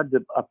 It had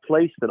a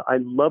place that I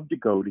love to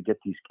go to get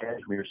these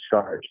cashmere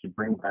scarves to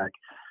bring back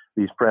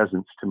these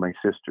presents to my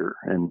sister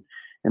and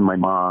my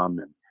mom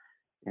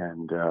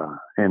and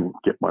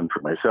get one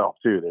for myself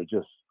too. They're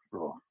just,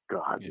 oh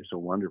God, they're so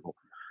wonderful.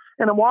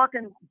 And I'm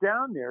walking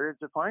down there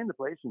to find the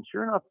place, and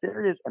sure enough,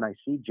 there it is. And I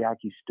see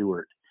Jackie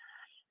Stewart,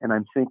 and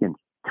I'm thinking,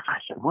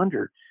 gosh, I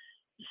wonder,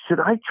 should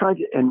I try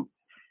to? And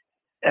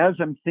as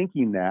I'm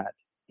thinking that,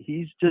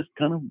 he's just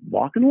kind of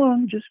walking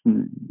along, just,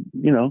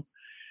 you know,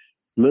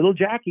 little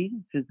Jackie,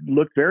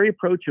 looked very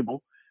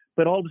approachable.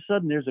 But all of a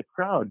sudden, there's a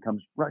crowd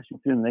comes rushing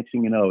through. And the next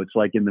thing you know, it's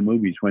like in the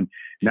movies when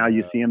now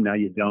you see him, now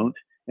you don't.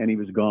 And he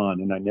was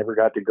gone. And I never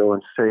got to go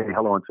and say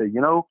hello and say,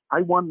 you know,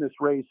 I won this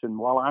race. And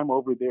while I'm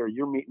over there,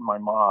 you're meeting my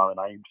mom. And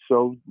I'm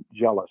so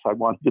jealous. I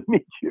wanted to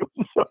meet you.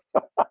 But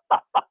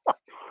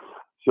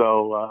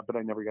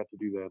I never got to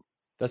do that.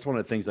 That's one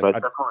of the things. Like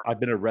I've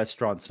been at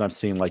restaurants and I've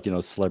seen, like, you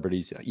know,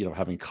 celebrities, you know,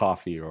 having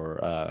coffee or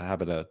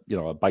having a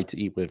bite to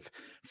eat with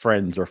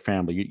friends or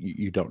family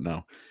you don't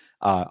know.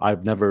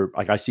 I've never,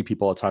 like, I see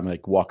people all the time,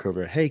 like, walk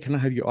over, hey, can I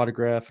have your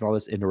autograph and all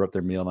this, interrupt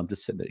their meal. And I'm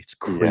just sitting there. It's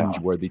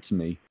cringe-worthy to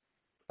me.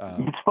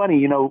 It's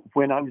funny,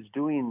 when I was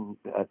doing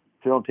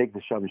Film Take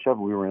the Shove and Shove,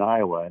 we were in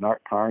Iowa, and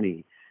Art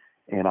Carney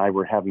and I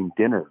were having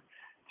dinner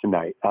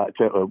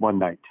one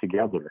night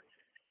together,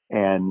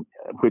 and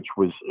which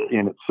was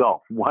in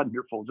itself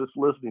wonderful. Just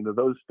listening to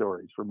those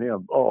stories from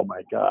him. Oh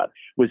my God,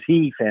 was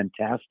he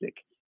fantastic?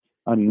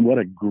 I mean, what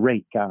a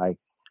great guy.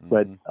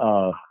 But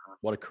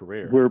what a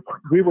career.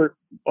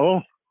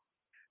 Oh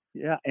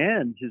yeah,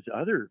 and his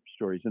other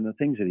stories and the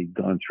things that he'd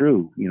gone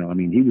through. I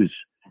mean, he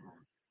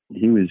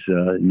was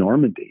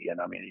Normandy,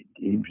 and I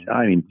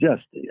mean,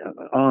 just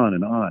on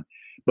and on.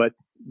 But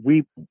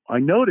I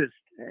noticed,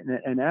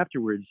 and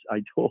afterwards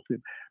I told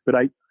him, but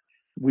I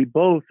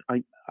noticed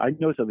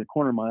out of the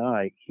corner of my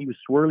eye, he was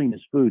swirling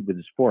his food with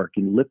his fork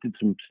and lifted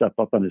some stuff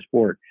up on his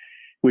fork,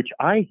 which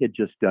I had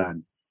just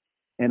done.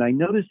 And I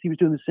noticed he was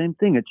doing the same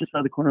thing. It's just out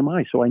of the corner of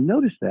my eye. So I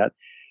noticed that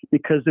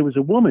because there was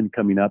a woman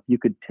coming up. You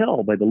could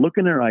tell by the look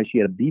in her eye, she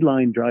had a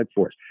beeline drive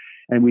for us.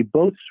 And we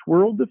both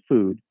swirled the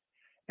food.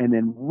 And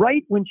then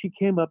right when she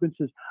came up and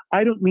says,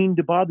 I don't mean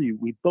to bother you,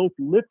 we both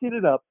lifted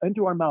it up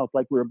into our mouth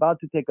like we were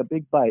about to take a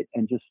big bite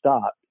and just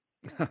stopped.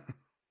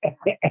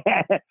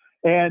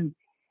 and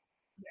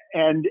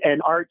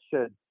Art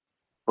said,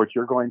 but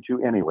you're going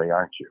to anyway,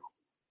 aren't you?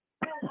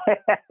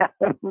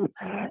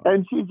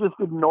 And she just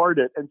ignored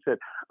it and said,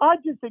 I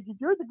just think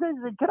you're the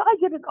greatest thing. Can I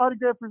get an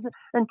autograph for this?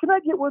 And can I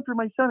get one for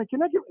my son? And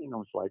can I get, I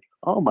was like,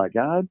 oh my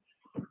God.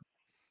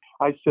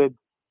 I said,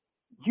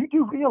 you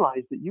do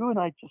realize that you and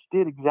I just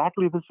did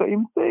exactly the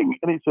same thing?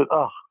 And he said,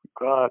 oh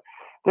God,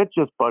 that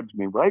just bugs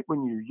me. Right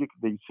when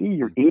they see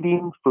you're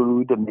eating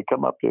food and they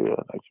come up to you.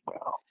 And I said,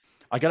 well,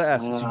 I got to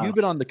ask, so you've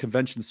been on the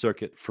convention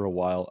circuit for a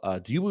while.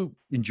 Do you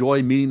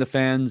enjoy meeting the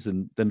fans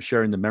and them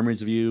sharing the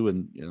memories of you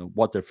and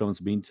what their films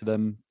mean to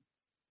them?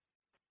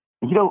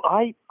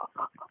 I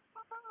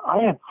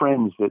had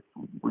friends that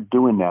were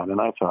doing that, and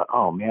I thought,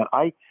 oh man,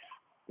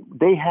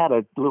 they had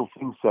a little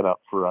thing set up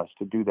for us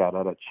to do that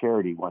at a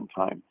charity one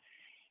time,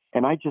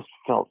 and I just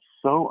felt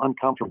so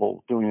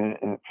uncomfortable doing it,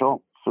 and it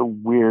felt so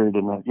weird.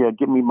 And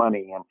give me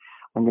money, and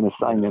I'm going to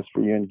sign this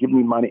for you, and give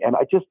me money, and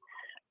I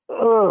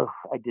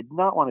did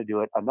not want to do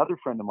it. Another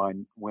friend of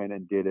mine went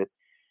and did it,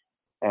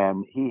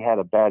 and he had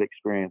a bad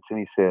experience. And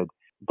he said,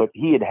 but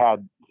he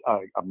had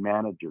a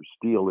manager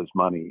steal his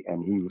money,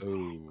 and he was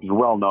a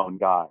well-known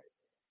guy,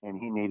 and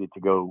he needed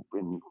to go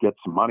and get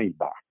some money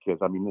back because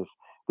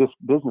this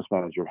business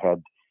manager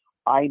had,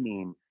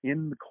 in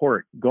the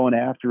court going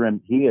after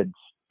him. He had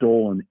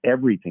stolen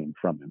everything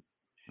from him.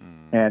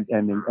 And he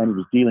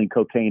was dealing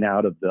cocaine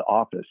out of the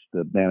office,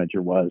 the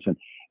manager was,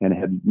 and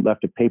had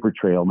left a paper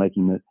trail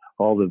making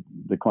all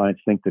the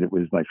clients think that it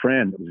was my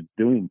friend that was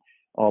doing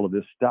all of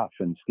this stuff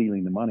and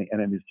stealing the money. And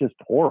it was just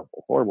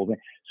horrible thing.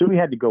 So he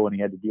had to go and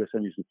he had to do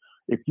something. He said,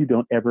 if you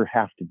don't ever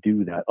have to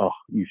do that,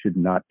 you should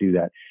not do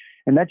that.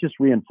 And that just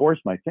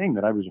reinforced my thing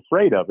that I was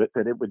afraid of it,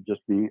 that it would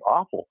just be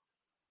awful.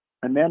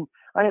 And then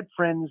I had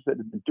friends that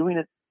had been doing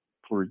it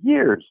for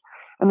years,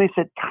 and they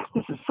said, gosh,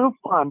 this is so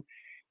fun.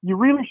 You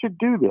really should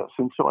do this.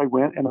 And so I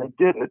went and I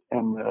did it.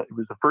 And it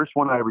was the first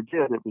one I ever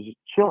did. It was a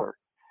Chiller.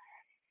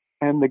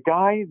 And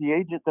the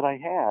agent that I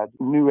had,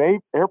 knew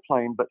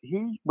Airplane, but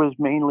he was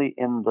mainly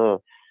in the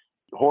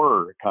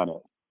horror kind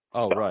of.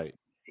 Oh, stuff. Right.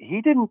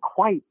 He didn't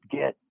quite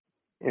get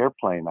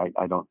Airplane,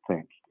 I don't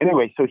think.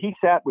 Anyway, so he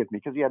sat with me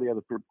because he had the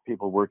other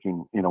people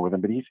working, with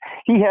him. But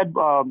he had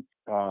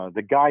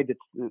the guy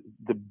that's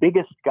the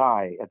biggest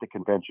guy at the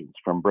conventions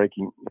from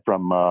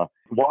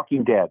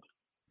Walking Dead.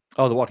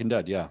 Oh, The Walking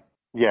Dead, yeah.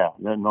 Yeah,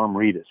 Norm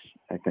Reedus,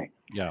 I think.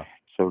 Yeah.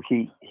 So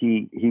he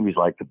was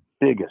like the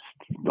biggest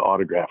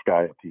autograph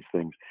guy at these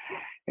things,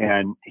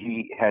 and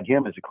he had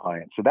him as a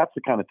client. So that's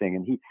the kind of thing.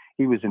 And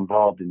he was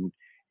involved in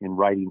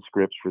writing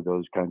scripts for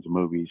those kinds of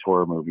movies,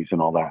 horror movies,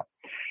 and all that.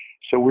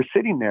 So we're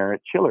sitting there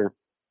at Chiller,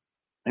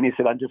 and he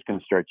said, "I'm just going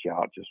to start you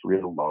out just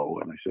real low."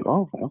 And I said,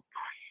 "Oh well,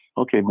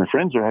 okay. My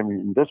friends are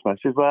having this much."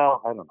 I said,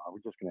 "Well, I don't know. We're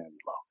just going to have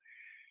it low."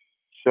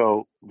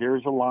 So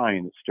there's a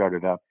line that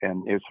started up,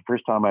 and it was the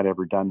first time I'd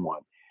ever done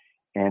one.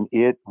 And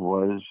it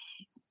was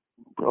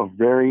a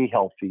very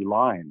healthy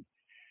line.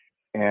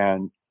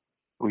 And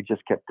we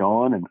just kept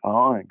going and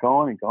on and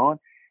going and going.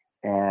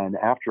 And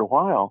after a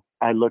while,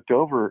 I looked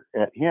over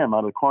at him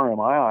out of the corner of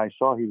my eye. I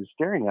saw he was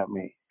staring at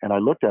me. And I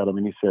looked at him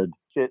and he said,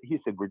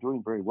 "We're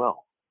doing very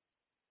well."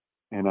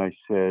 And I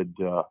said,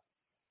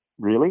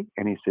 "Really?"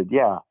 And he said,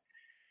 "Yeah.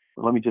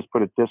 Let me just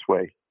put it this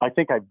way. I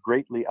think I've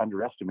greatly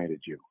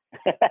underestimated you."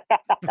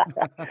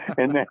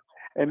 And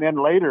then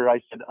later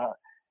I said,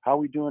 "How are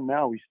we doing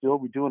now? We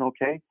doing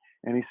okay?"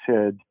 And he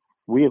said,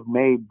 "We have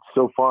made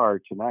so far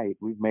tonight,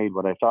 we've made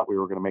what I thought we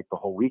were going to make the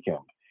whole weekend."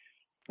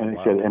 And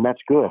he said, "And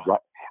that's good, right?"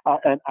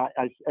 And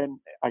I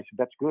said,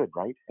 "That's good,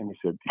 right?" And he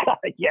said,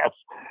 "Yes."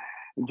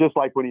 And just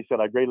like when he said,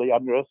 "I greatly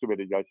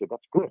underestimated you," I said,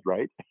 "That's good,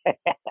 right?"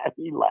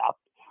 He laughed.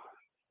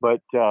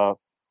 But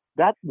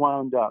that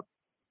wound up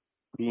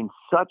being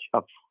such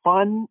a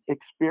fun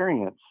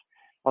experience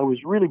I was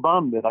really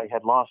bummed that I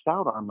had lost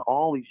out on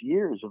all these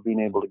years of being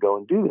able to go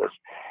and do this.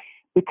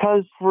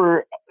 Because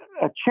for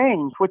a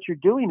change, what you're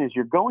doing is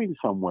you're going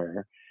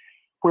somewhere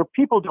where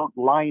people don't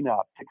line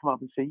up to come up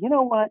and say, you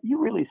know what, you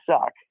really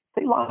suck.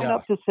 They line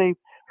up to say,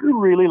 we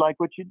really like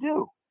what you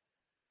do.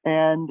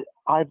 And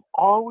I've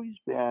always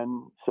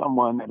been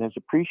someone that has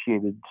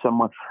appreciated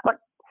someone. Like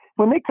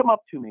when they come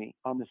up to me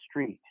on the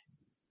street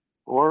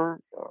or,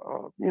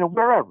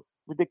 wherever,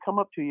 would they come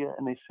up to you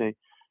and they say,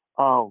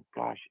 oh,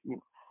 gosh,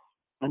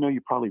 I know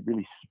you're probably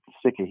really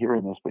sick of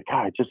hearing this, but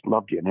God, I just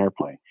loved you in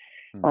Airplane.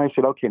 And I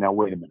said, okay, now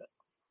wait a minute.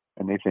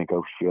 And they think,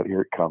 oh, shit,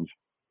 here it comes.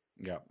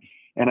 Yeah.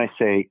 And I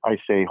say,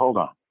 hold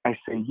on. I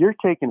say, you're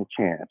taking a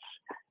chance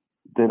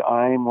that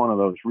I'm one of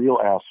those real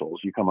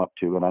assholes you come up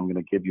to and I'm going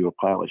to give you a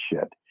pile of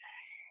shit.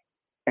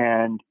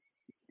 And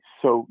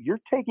so you're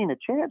taking a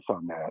chance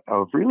on that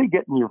of really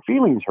getting your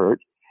feelings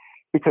hurt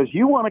because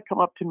you want to come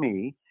up to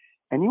me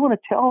and you want to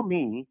tell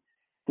me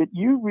that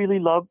you really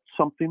loved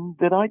something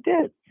that I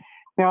did.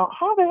 Now,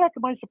 how the heck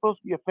am I supposed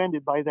to be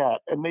offended by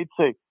that? And they'd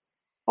say,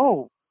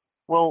 oh,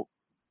 well,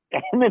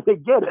 and then they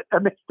get it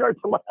and they start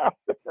to laugh.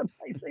 And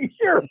I say,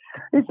 sure.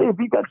 They say, if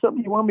you got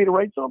something you want me to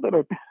write something,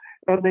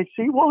 and they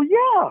say, well,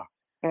 yeah.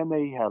 And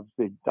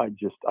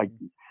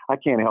I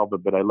can't help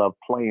it, but I love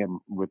playing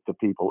with the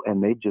people,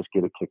 and they just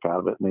get a kick out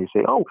of it. And they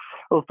say, oh,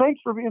 well,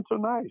 thanks for being so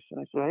nice. And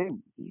I say,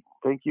 hey,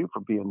 thank you for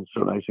being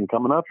so nice and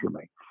coming up for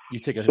me. You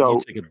take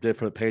a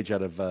different page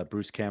out of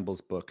Bruce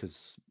Campbell's book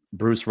because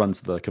Bruce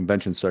runs the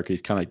convention circuit.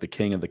 He's kind of like the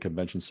king of the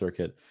convention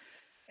circuit.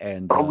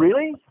 And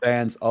really?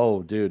 Fans,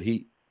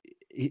 dude,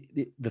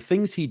 the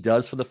things he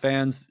does for the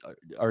fans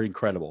are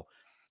incredible.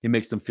 He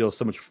makes them feel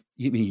so much.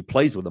 He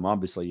plays with them,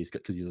 obviously,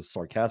 because he's a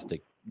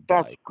sarcastic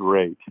guy. That's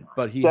great.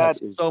 But he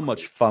has so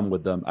much fun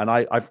with them, and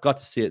I've got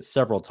to see it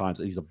several times.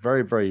 He's a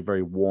very, very,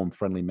 very warm,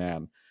 friendly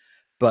man.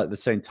 But at the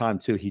same time,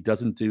 too, he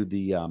doesn't do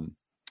the what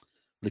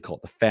do you call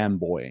it, the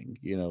fanboying,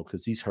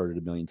 because he's heard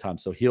it a million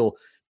times. So he'll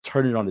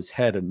turn it on his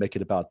head and make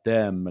it about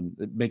them, and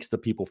it makes the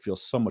people feel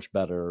so much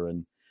better.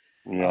 And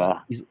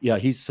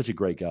he's such a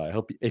great guy. I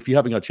hope if you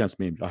haven't got a chance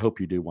to meet him, I hope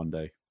you do one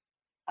day.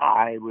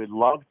 I would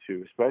love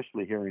to,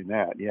 especially hearing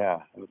that. Yeah,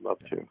 I would love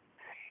to.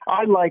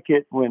 I like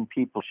it when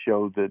people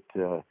show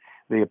that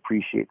they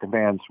appreciate the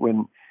fans.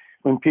 When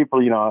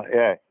people,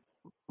 hey,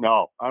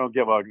 no, I don't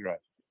give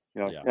autographs.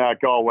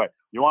 Go away.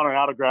 You want an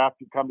autograph?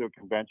 You come to a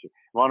convention.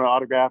 You want an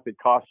autograph? It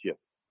costs you.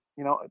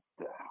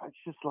 It's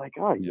just like,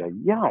 oh yeah,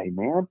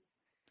 man.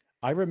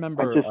 I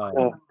remember.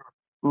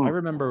 I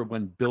remember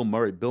when Bill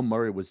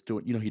Murray was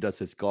doing, he does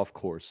his golf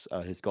course,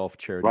 his golf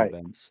charity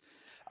events.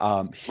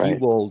 He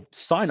will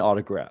sign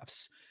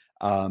autographs,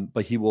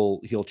 but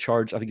he'll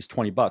charge, I think it's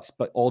 $20,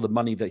 but all the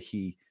money that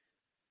he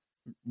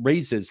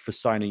raises for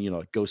signing,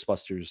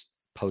 Ghostbusters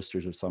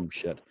posters or some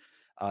shit,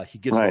 he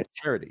gives it all to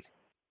charity.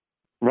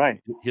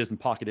 Right. He doesn't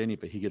pocket any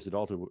of it. He gives it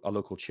all to a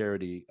local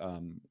charity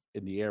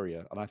in the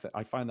area. And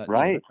I find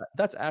that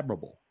that's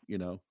admirable,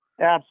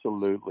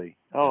 Absolutely.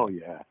 Oh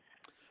yeah.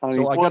 I mean,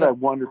 so what a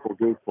wonderful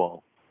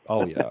goofball.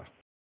 Oh yeah.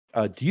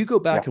 Do you go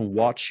back and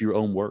watch your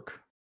own work?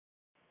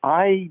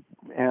 I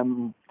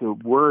am the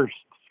worst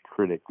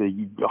critic,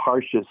 the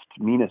harshest,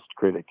 meanest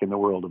critic in the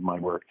world of my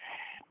work.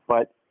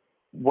 But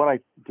what I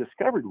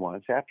discovered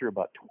once, after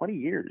about 20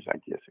 years, I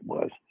guess it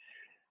was,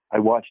 I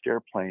watched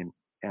Airplane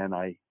and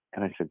I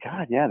said,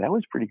 God, yeah, that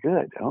was pretty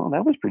good. Oh,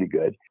 that was pretty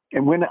good.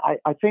 And when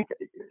I think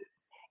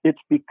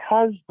it's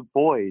because the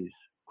boys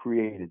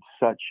created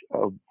such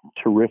a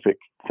terrific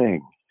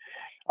thing.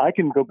 I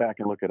can go back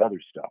and look at other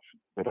stuff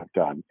that I've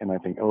done, and I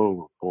think,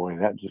 oh boy,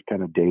 that just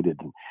kind of dated.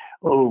 And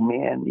oh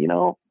man,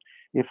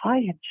 if I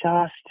had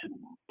just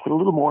put a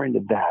little more into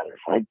that, or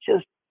if I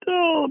just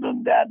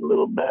done that a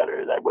little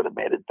better, that would have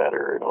made it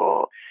better at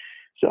all.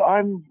 So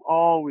I'm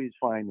always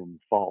finding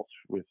faults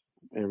with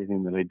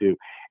everything that I do.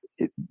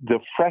 The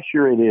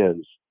fresher it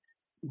is,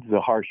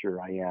 the harsher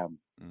I am.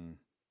 Mm.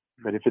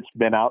 But if it's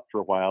been out for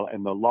a while,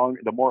 and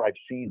the more I've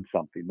seen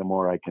something, the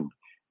more I can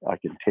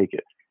take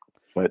it.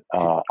 But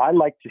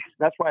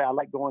that's why I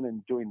like going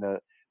and doing the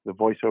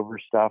voiceover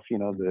stuff,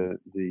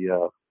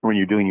 the when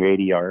you're doing your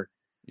ADR.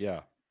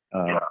 Yeah.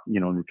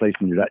 And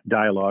replacing your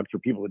dialogue. For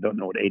people that don't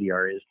know what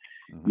ADR is,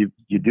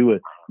 you're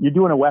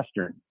doing a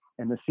Western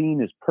and the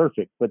scene is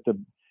perfect, but the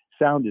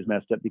sound is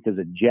messed up because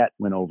a jet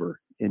went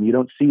over and you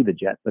don't see the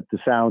jet, but the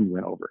sound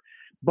went over.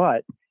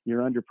 But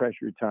you're under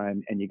pressure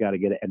time and you got to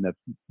get it. And the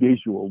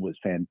visual was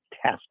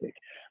fantastic.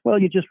 Well,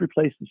 you just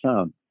replace the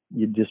sound.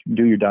 You just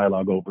do your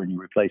dialogue over and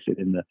you replace it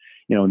in the,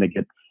 and they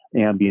get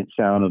ambient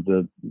sound of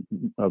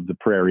the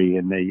prairie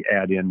and they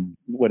add in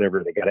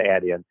whatever they got to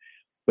add in.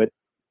 But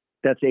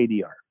that's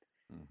ADR.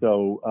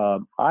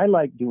 So I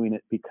like doing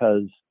it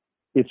because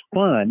it's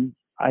fun.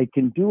 I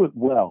can do it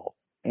well.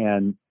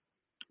 And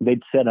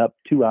they'd set up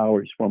 2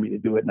 hours for me to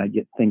do it. And I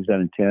get things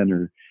done in 10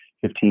 or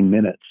 15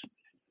 minutes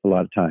a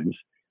lot of times,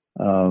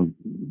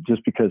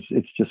 just because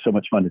it's just so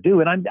much fun to do.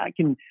 And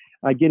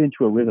I get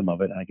into a rhythm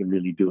of it and I can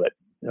really do it,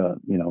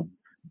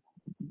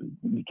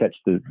 catch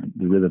the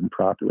rhythm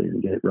properly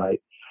and get it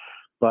right.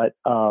 But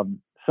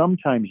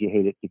sometimes you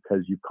hate it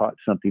because you caught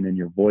something in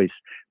your voice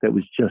that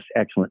was just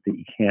excellent that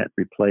you can't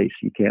replace,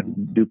 you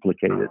can't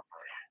duplicate it.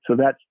 So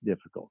that's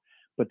difficult.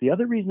 But the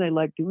other reason I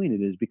like doing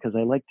it is because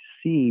I like to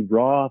see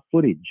raw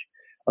footage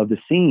of the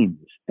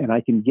scenes, and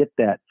I can get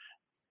that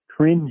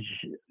cringe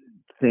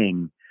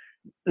thing.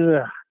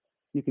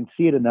 You can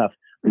see it enough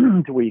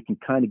to where you can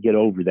kind of get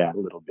over that a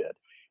little bit.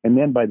 And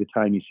then by the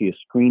time you see a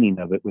screening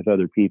of it with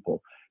other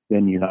people,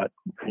 then you're not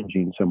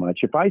cringing so much.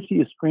 If I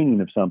see a screening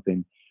of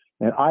something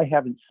and I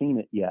haven't seen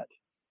it yet,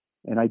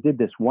 and I did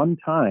this one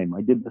time,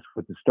 I did this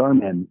with the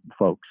Starman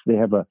folks. They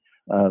have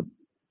a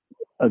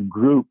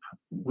group.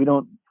 We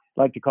don't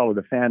like to call it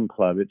a fan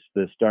club. It's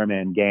the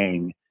Starman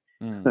Gang,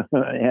 and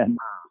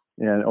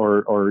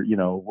or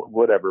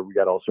whatever. We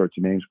got all sorts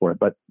of names for it,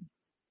 but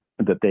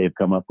that they have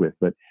come up with.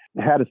 But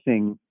I had a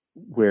thing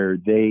where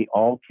they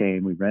all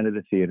came. We rented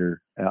a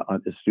theater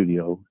at the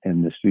studio,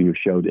 and the studio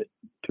showed it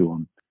to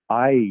them.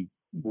 I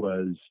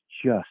was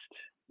just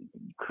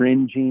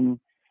cringing.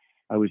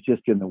 I was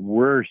just in the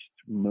worst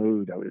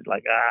mood. I was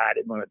like, I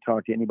didn't want to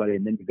talk to anybody.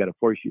 And then you've got to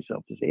force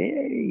yourself to say,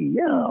 hey,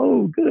 yeah,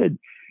 oh, good.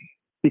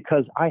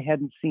 Because I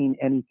hadn't seen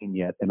anything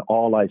yet, and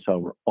all I saw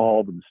were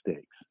all the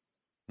mistakes.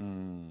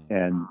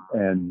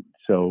 And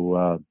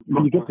so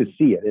when you get to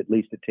see it, at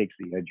least it takes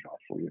the edge off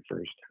for you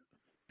first.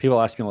 People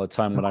ask me all the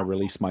time when I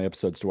release my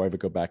episodes, do I ever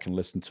go back and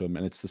listen to them?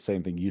 And it's the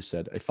same thing you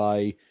said. If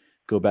I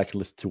go back and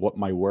listen to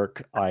my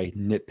work, I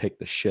nitpick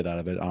the shit out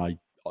of it, and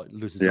it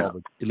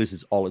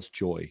loses all its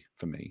joy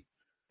for me.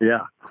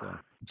 Yeah. So,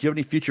 do you have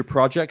any future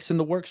projects in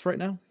the works right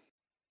now?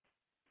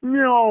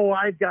 No,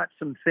 I've got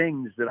some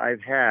things that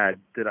I've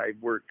had that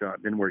I've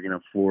been working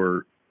on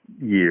for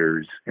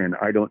years, and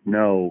I don't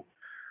know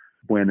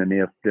when and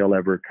if they'll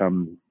ever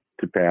come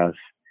to pass.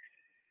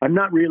 I'm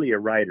not really a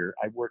writer.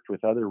 I've worked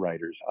with other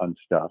writers on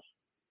stuff,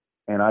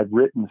 and I've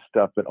written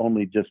stuff, but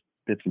only just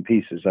bits and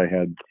pieces. I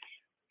had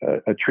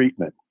a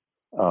treatment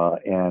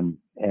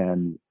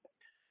and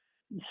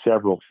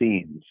several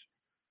scenes,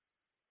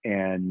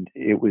 and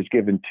it was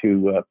given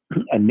to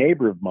a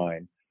neighbor of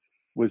mine,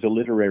 was a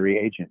literary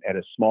agent at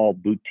a small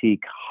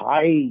boutique,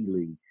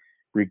 highly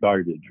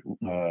regarded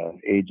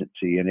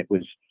agency, and it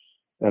was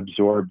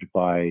absorbed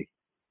by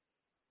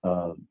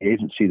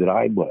agency that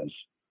I was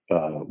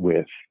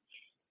with.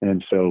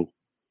 And so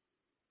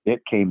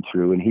it came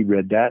through, and he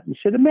read that and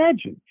said,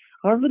 imagine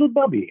our little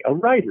Bubby, a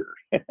writer,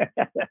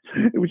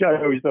 which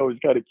I always thought was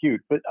kind of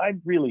cute. But I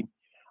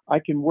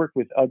can work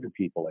with other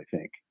people, I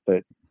think,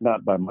 but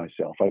not by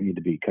myself. I need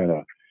to be kind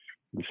of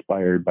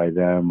inspired by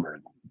them,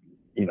 or,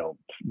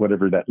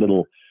 whatever that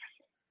little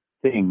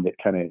thing that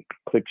kind of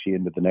clicks you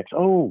into the next,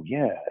 oh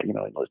yeah,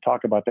 let's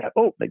talk about that.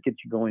 Oh, that gets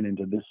you going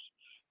into this,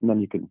 and then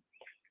you can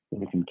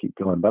keep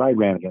going. But I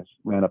ran up against.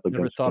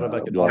 Never thought of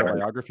like an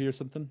autobiography or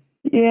something?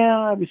 Yeah,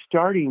 I was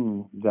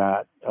starting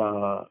that,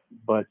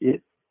 but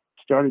it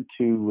started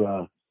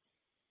to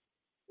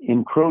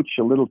encroach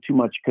a little too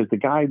much, because the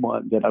guy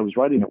that I was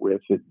writing it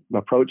with, it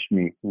approached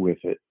me with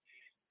it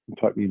and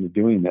talked me into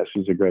doing this.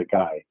 He's a great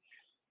guy,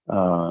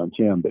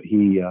 Jim, but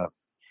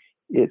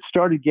it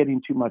started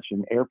getting too much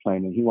in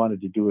airplane, and he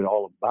wanted to do it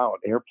all about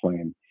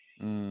airplane.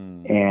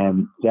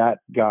 And that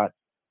got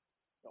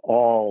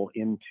all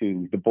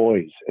into the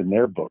boys and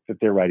their book that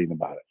they're writing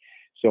about it.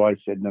 So I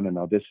said,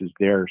 no, this is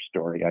their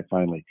story. I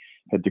finally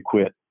had to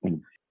quit,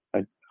 and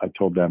I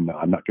told them, no,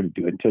 I'm not going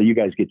to do it until you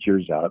guys get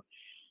yours out,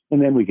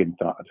 and then we can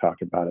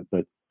talk about it.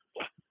 But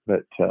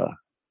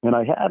and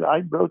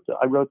I wrote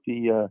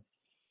the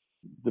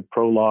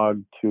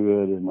prologue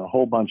to it, and a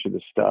whole bunch of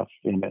the stuff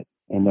in it,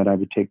 and then I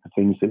would take the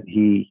things that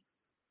he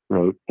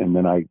wrote, and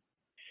then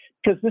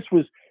because this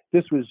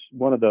was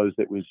one of those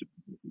that was,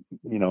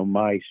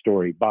 my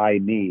story by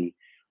me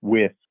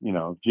with,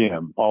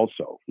 Jim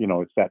also,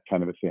 it's that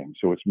kind of a thing.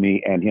 So it's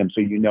me and him.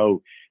 So,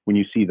 when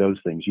you see those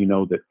things,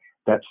 that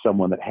that's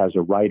someone that has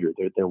a writer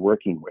that they're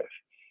working with.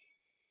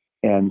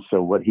 And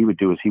so what he would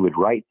do is he would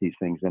write these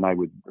things, and I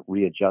would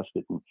readjust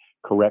it and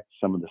correct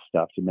some of the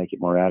stuff to make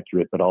it more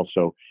accurate, but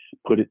also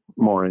put it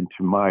more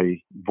into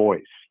my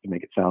voice to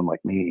make it sound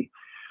like me.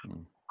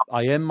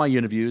 I end my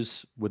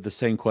interviews with the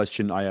same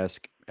question I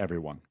ask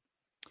everyone.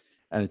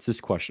 And it's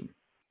this question.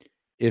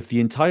 If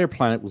the entire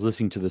planet was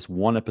listening to this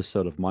one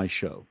episode of my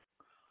show,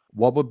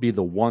 what would be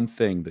the one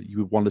thing that you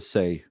would want to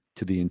say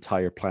to the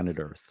entire planet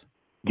Earth?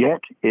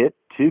 Get it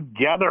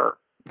together.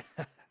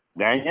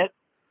 Dang it.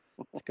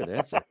 That's a good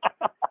answer.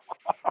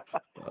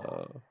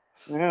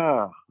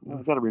 Yeah,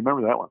 I've got to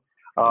remember that one.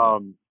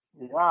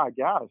 Yeah, I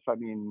guess. I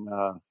mean,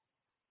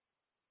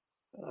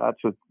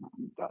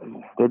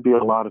 there'd be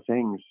a lot of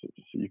things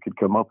you could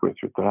come up with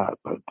that.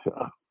 But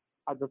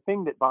the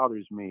thing that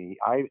bothers me,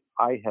 I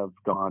have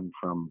gone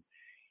from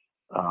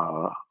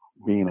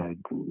being a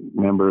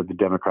member of the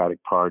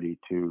Democratic Party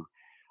to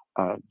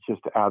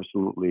just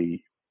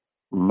absolutely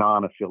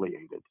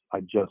non-affiliated.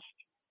 I just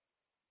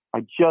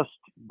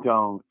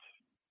don't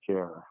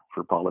care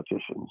for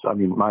politicians. I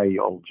mean, my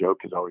old joke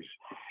has always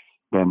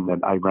been that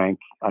I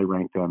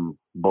rank them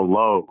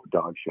below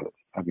dog shit.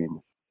 I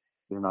mean,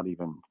 they're not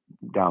even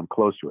down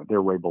close to it.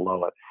 They're way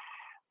below it.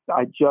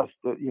 I just,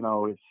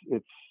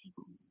 it's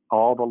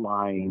all the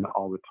lying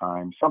all the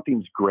time.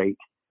 Something's great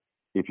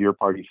if your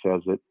party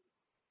says it.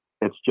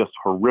 It's just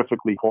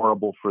horrifically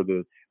horrible for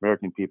the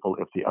American people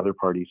if the other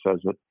party says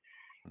it.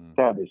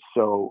 That is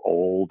so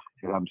old,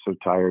 and I'm so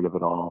tired of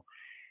it all.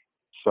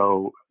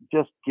 So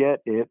just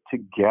get it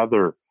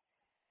together,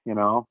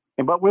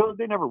 but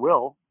they never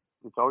will.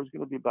 It's always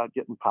going to be about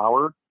getting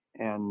power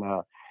and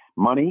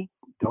money.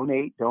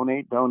 Donate.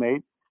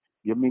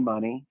 Give me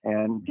money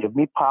and give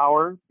me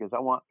power, because I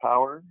want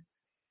power.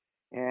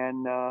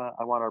 And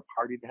I want our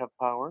party to have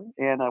power,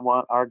 and I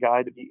want our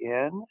guy to be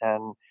in.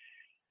 And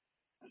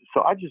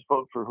so I just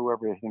vote for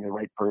whoever I think the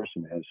right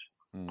person is.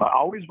 I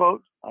always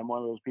vote. I'm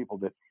one of those people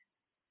that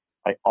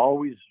I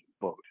always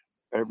vote.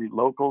 Every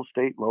local,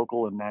 state,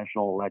 local, and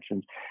national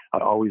elections, I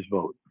always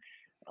vote.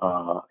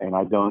 And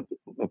I don't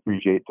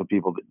appreciate the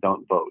people that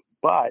don't vote.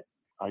 But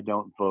I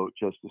don't vote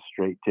just a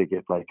straight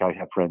ticket. Like, I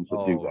have friends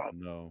that do that.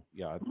 No,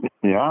 yeah,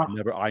 yeah.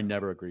 I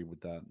never agree with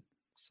that.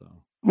 So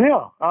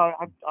yeah,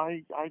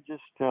 I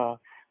just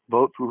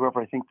vote for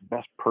whoever I think the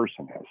best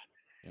person is,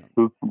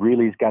 who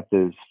really has got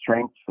the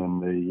strength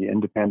and the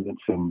independence,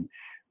 and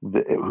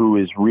who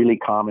is really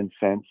common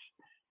sense,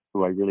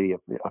 who I really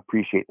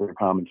appreciate their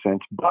common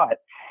sense, but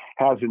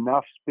has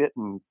enough spit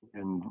and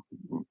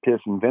piss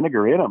and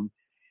vinegar in them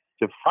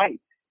to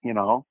fight,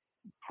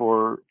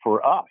 for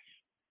us,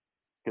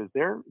 because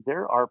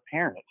they're our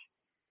parents.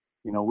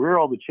 We're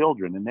all the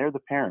children and they're the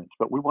parents,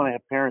 but we want to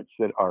have parents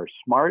that are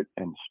smart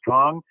and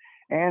strong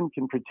and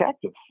can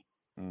protect us.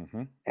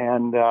 Mm-hmm.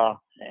 And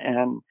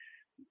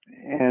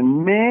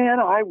man,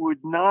 I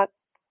would not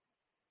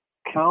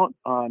count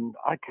on,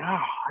 I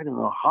don't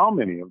know how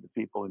many of the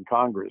people in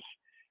Congress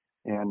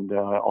and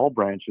all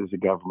branches of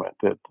government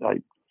that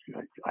I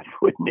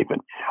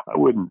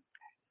wouldn't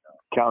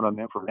count on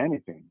them for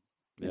anything,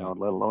 let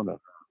alone to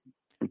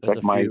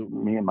protect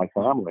me and my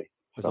family.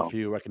 There's a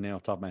few I can name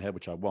off the top of my head,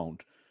 which I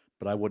won't,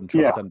 but I wouldn't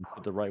trust them to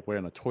sit the right way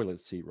on a toilet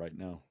seat right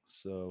now.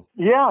 So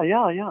yeah.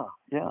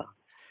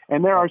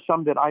 And there are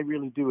some that I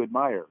really do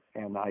admire,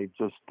 and I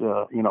just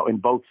in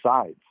both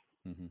sides,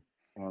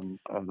 and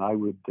I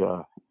would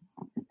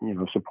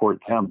support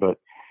them. But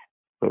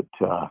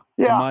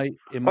yeah.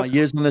 In my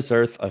years on this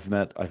earth, I've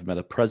met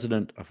a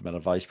president, I've met a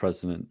vice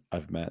president,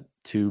 I've met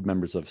two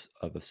members of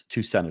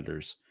two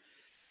senators.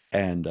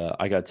 And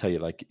I gotta tell you,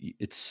 like,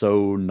 it's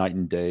so night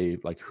and day,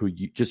 like who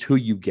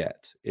you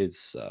get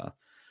is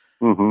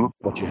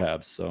what you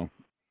have. So,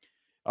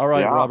 all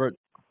right, Robert,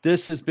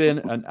 this has been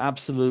an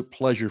absolute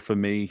pleasure for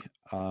me.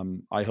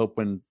 I hope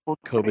when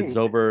COVID's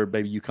over,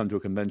 maybe you come to a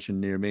convention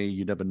near me.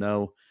 You never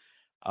know.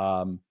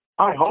 I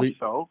hope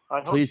so.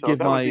 Please so. give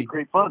That would be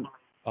great fun.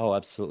 Oh,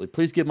 absolutely.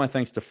 Please give my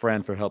thanks to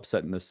Fran for help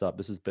setting this up.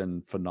 This has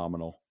been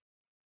phenomenal.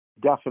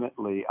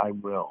 Definitely, I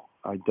will.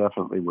 I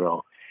definitely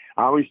will.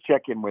 I always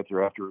check in with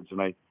her afterwards,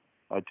 and I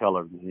tell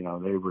her,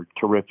 they were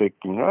terrific.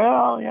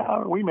 Well,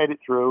 yeah, we made it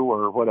through,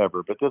 or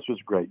whatever. But this was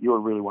great. You were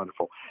really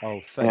wonderful. Oh,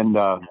 thank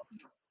you.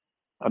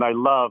 And I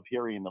love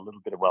hearing a little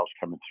bit of Welsh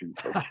coming through.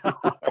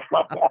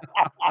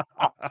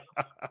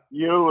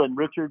 You and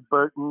Richard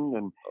Burton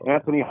and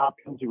Anthony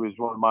Hopkins, who is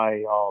one of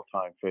my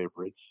all-time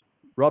favorites.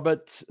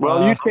 Robert,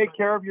 well, you take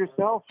care of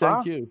yourself.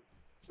 Thank you.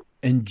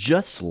 And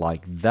just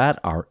like that,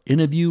 our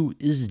interview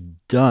is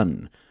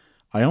done.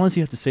 I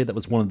honestly have to say that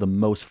was one of the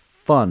most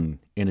fun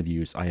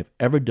interviews I have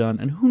ever done,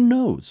 and who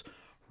knows,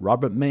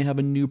 Robert may have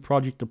a new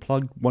project to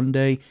plug one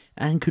day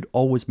and could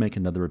always make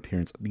another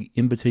appearance. The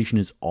invitation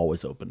is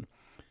always open.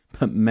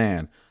 But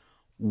man,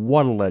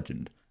 what a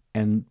legend,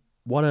 and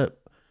what a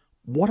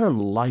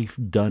life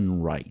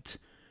done right.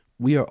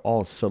 We are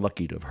all so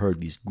lucky to have heard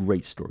these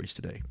great stories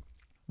today.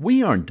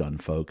 We aren't done,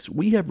 folks.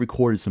 We have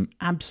recorded some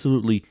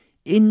absolutely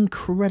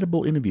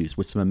incredible interviews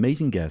with some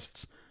amazing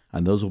guests,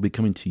 and those will be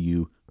coming to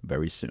you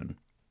very soon.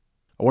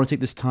 I want to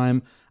take this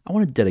time, I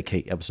want to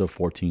dedicate episode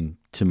 14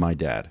 to my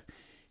dad.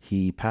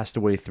 He passed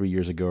away 3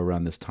 years ago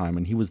around this time,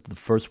 and he was the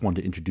first one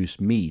to introduce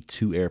me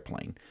to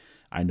Airplane.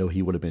 I know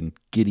he would have been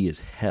giddy as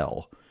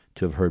hell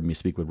to have heard me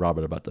speak with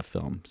Robert about the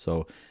film,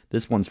 so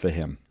this one's for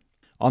him.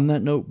 On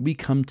that note, we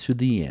come to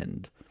the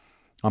end.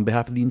 On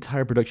behalf of the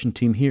entire production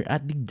team here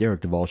at the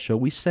Derek Duvall Show,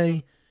 we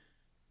say,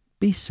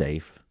 be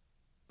safe,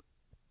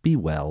 be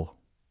well,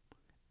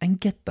 and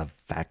get the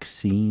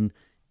vaccine.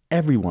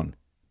 Everyone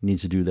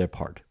needs to do their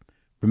part.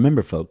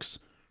 Remember, folks,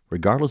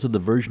 regardless of the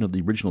version of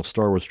the original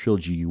Star Wars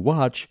trilogy you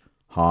watch,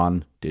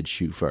 Han did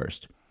shoot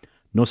first.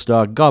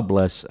 Nostar, God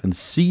bless, and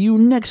see you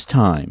next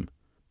time,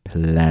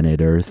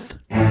 Planet Earth.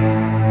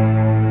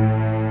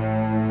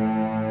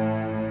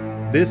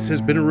 This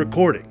has been a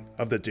recording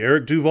of The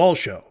Derek Duvall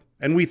Show,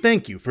 and we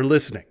thank you for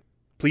listening.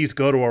 Please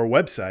go to our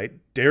website,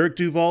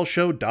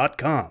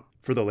 DerekDuvallShow.com,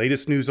 for the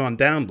latest news on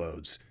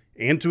downloads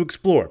and to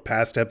explore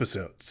past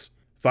episodes.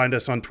 Find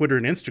us on Twitter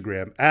and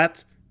Instagram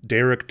at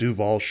Derek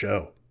Duvall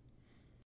Show.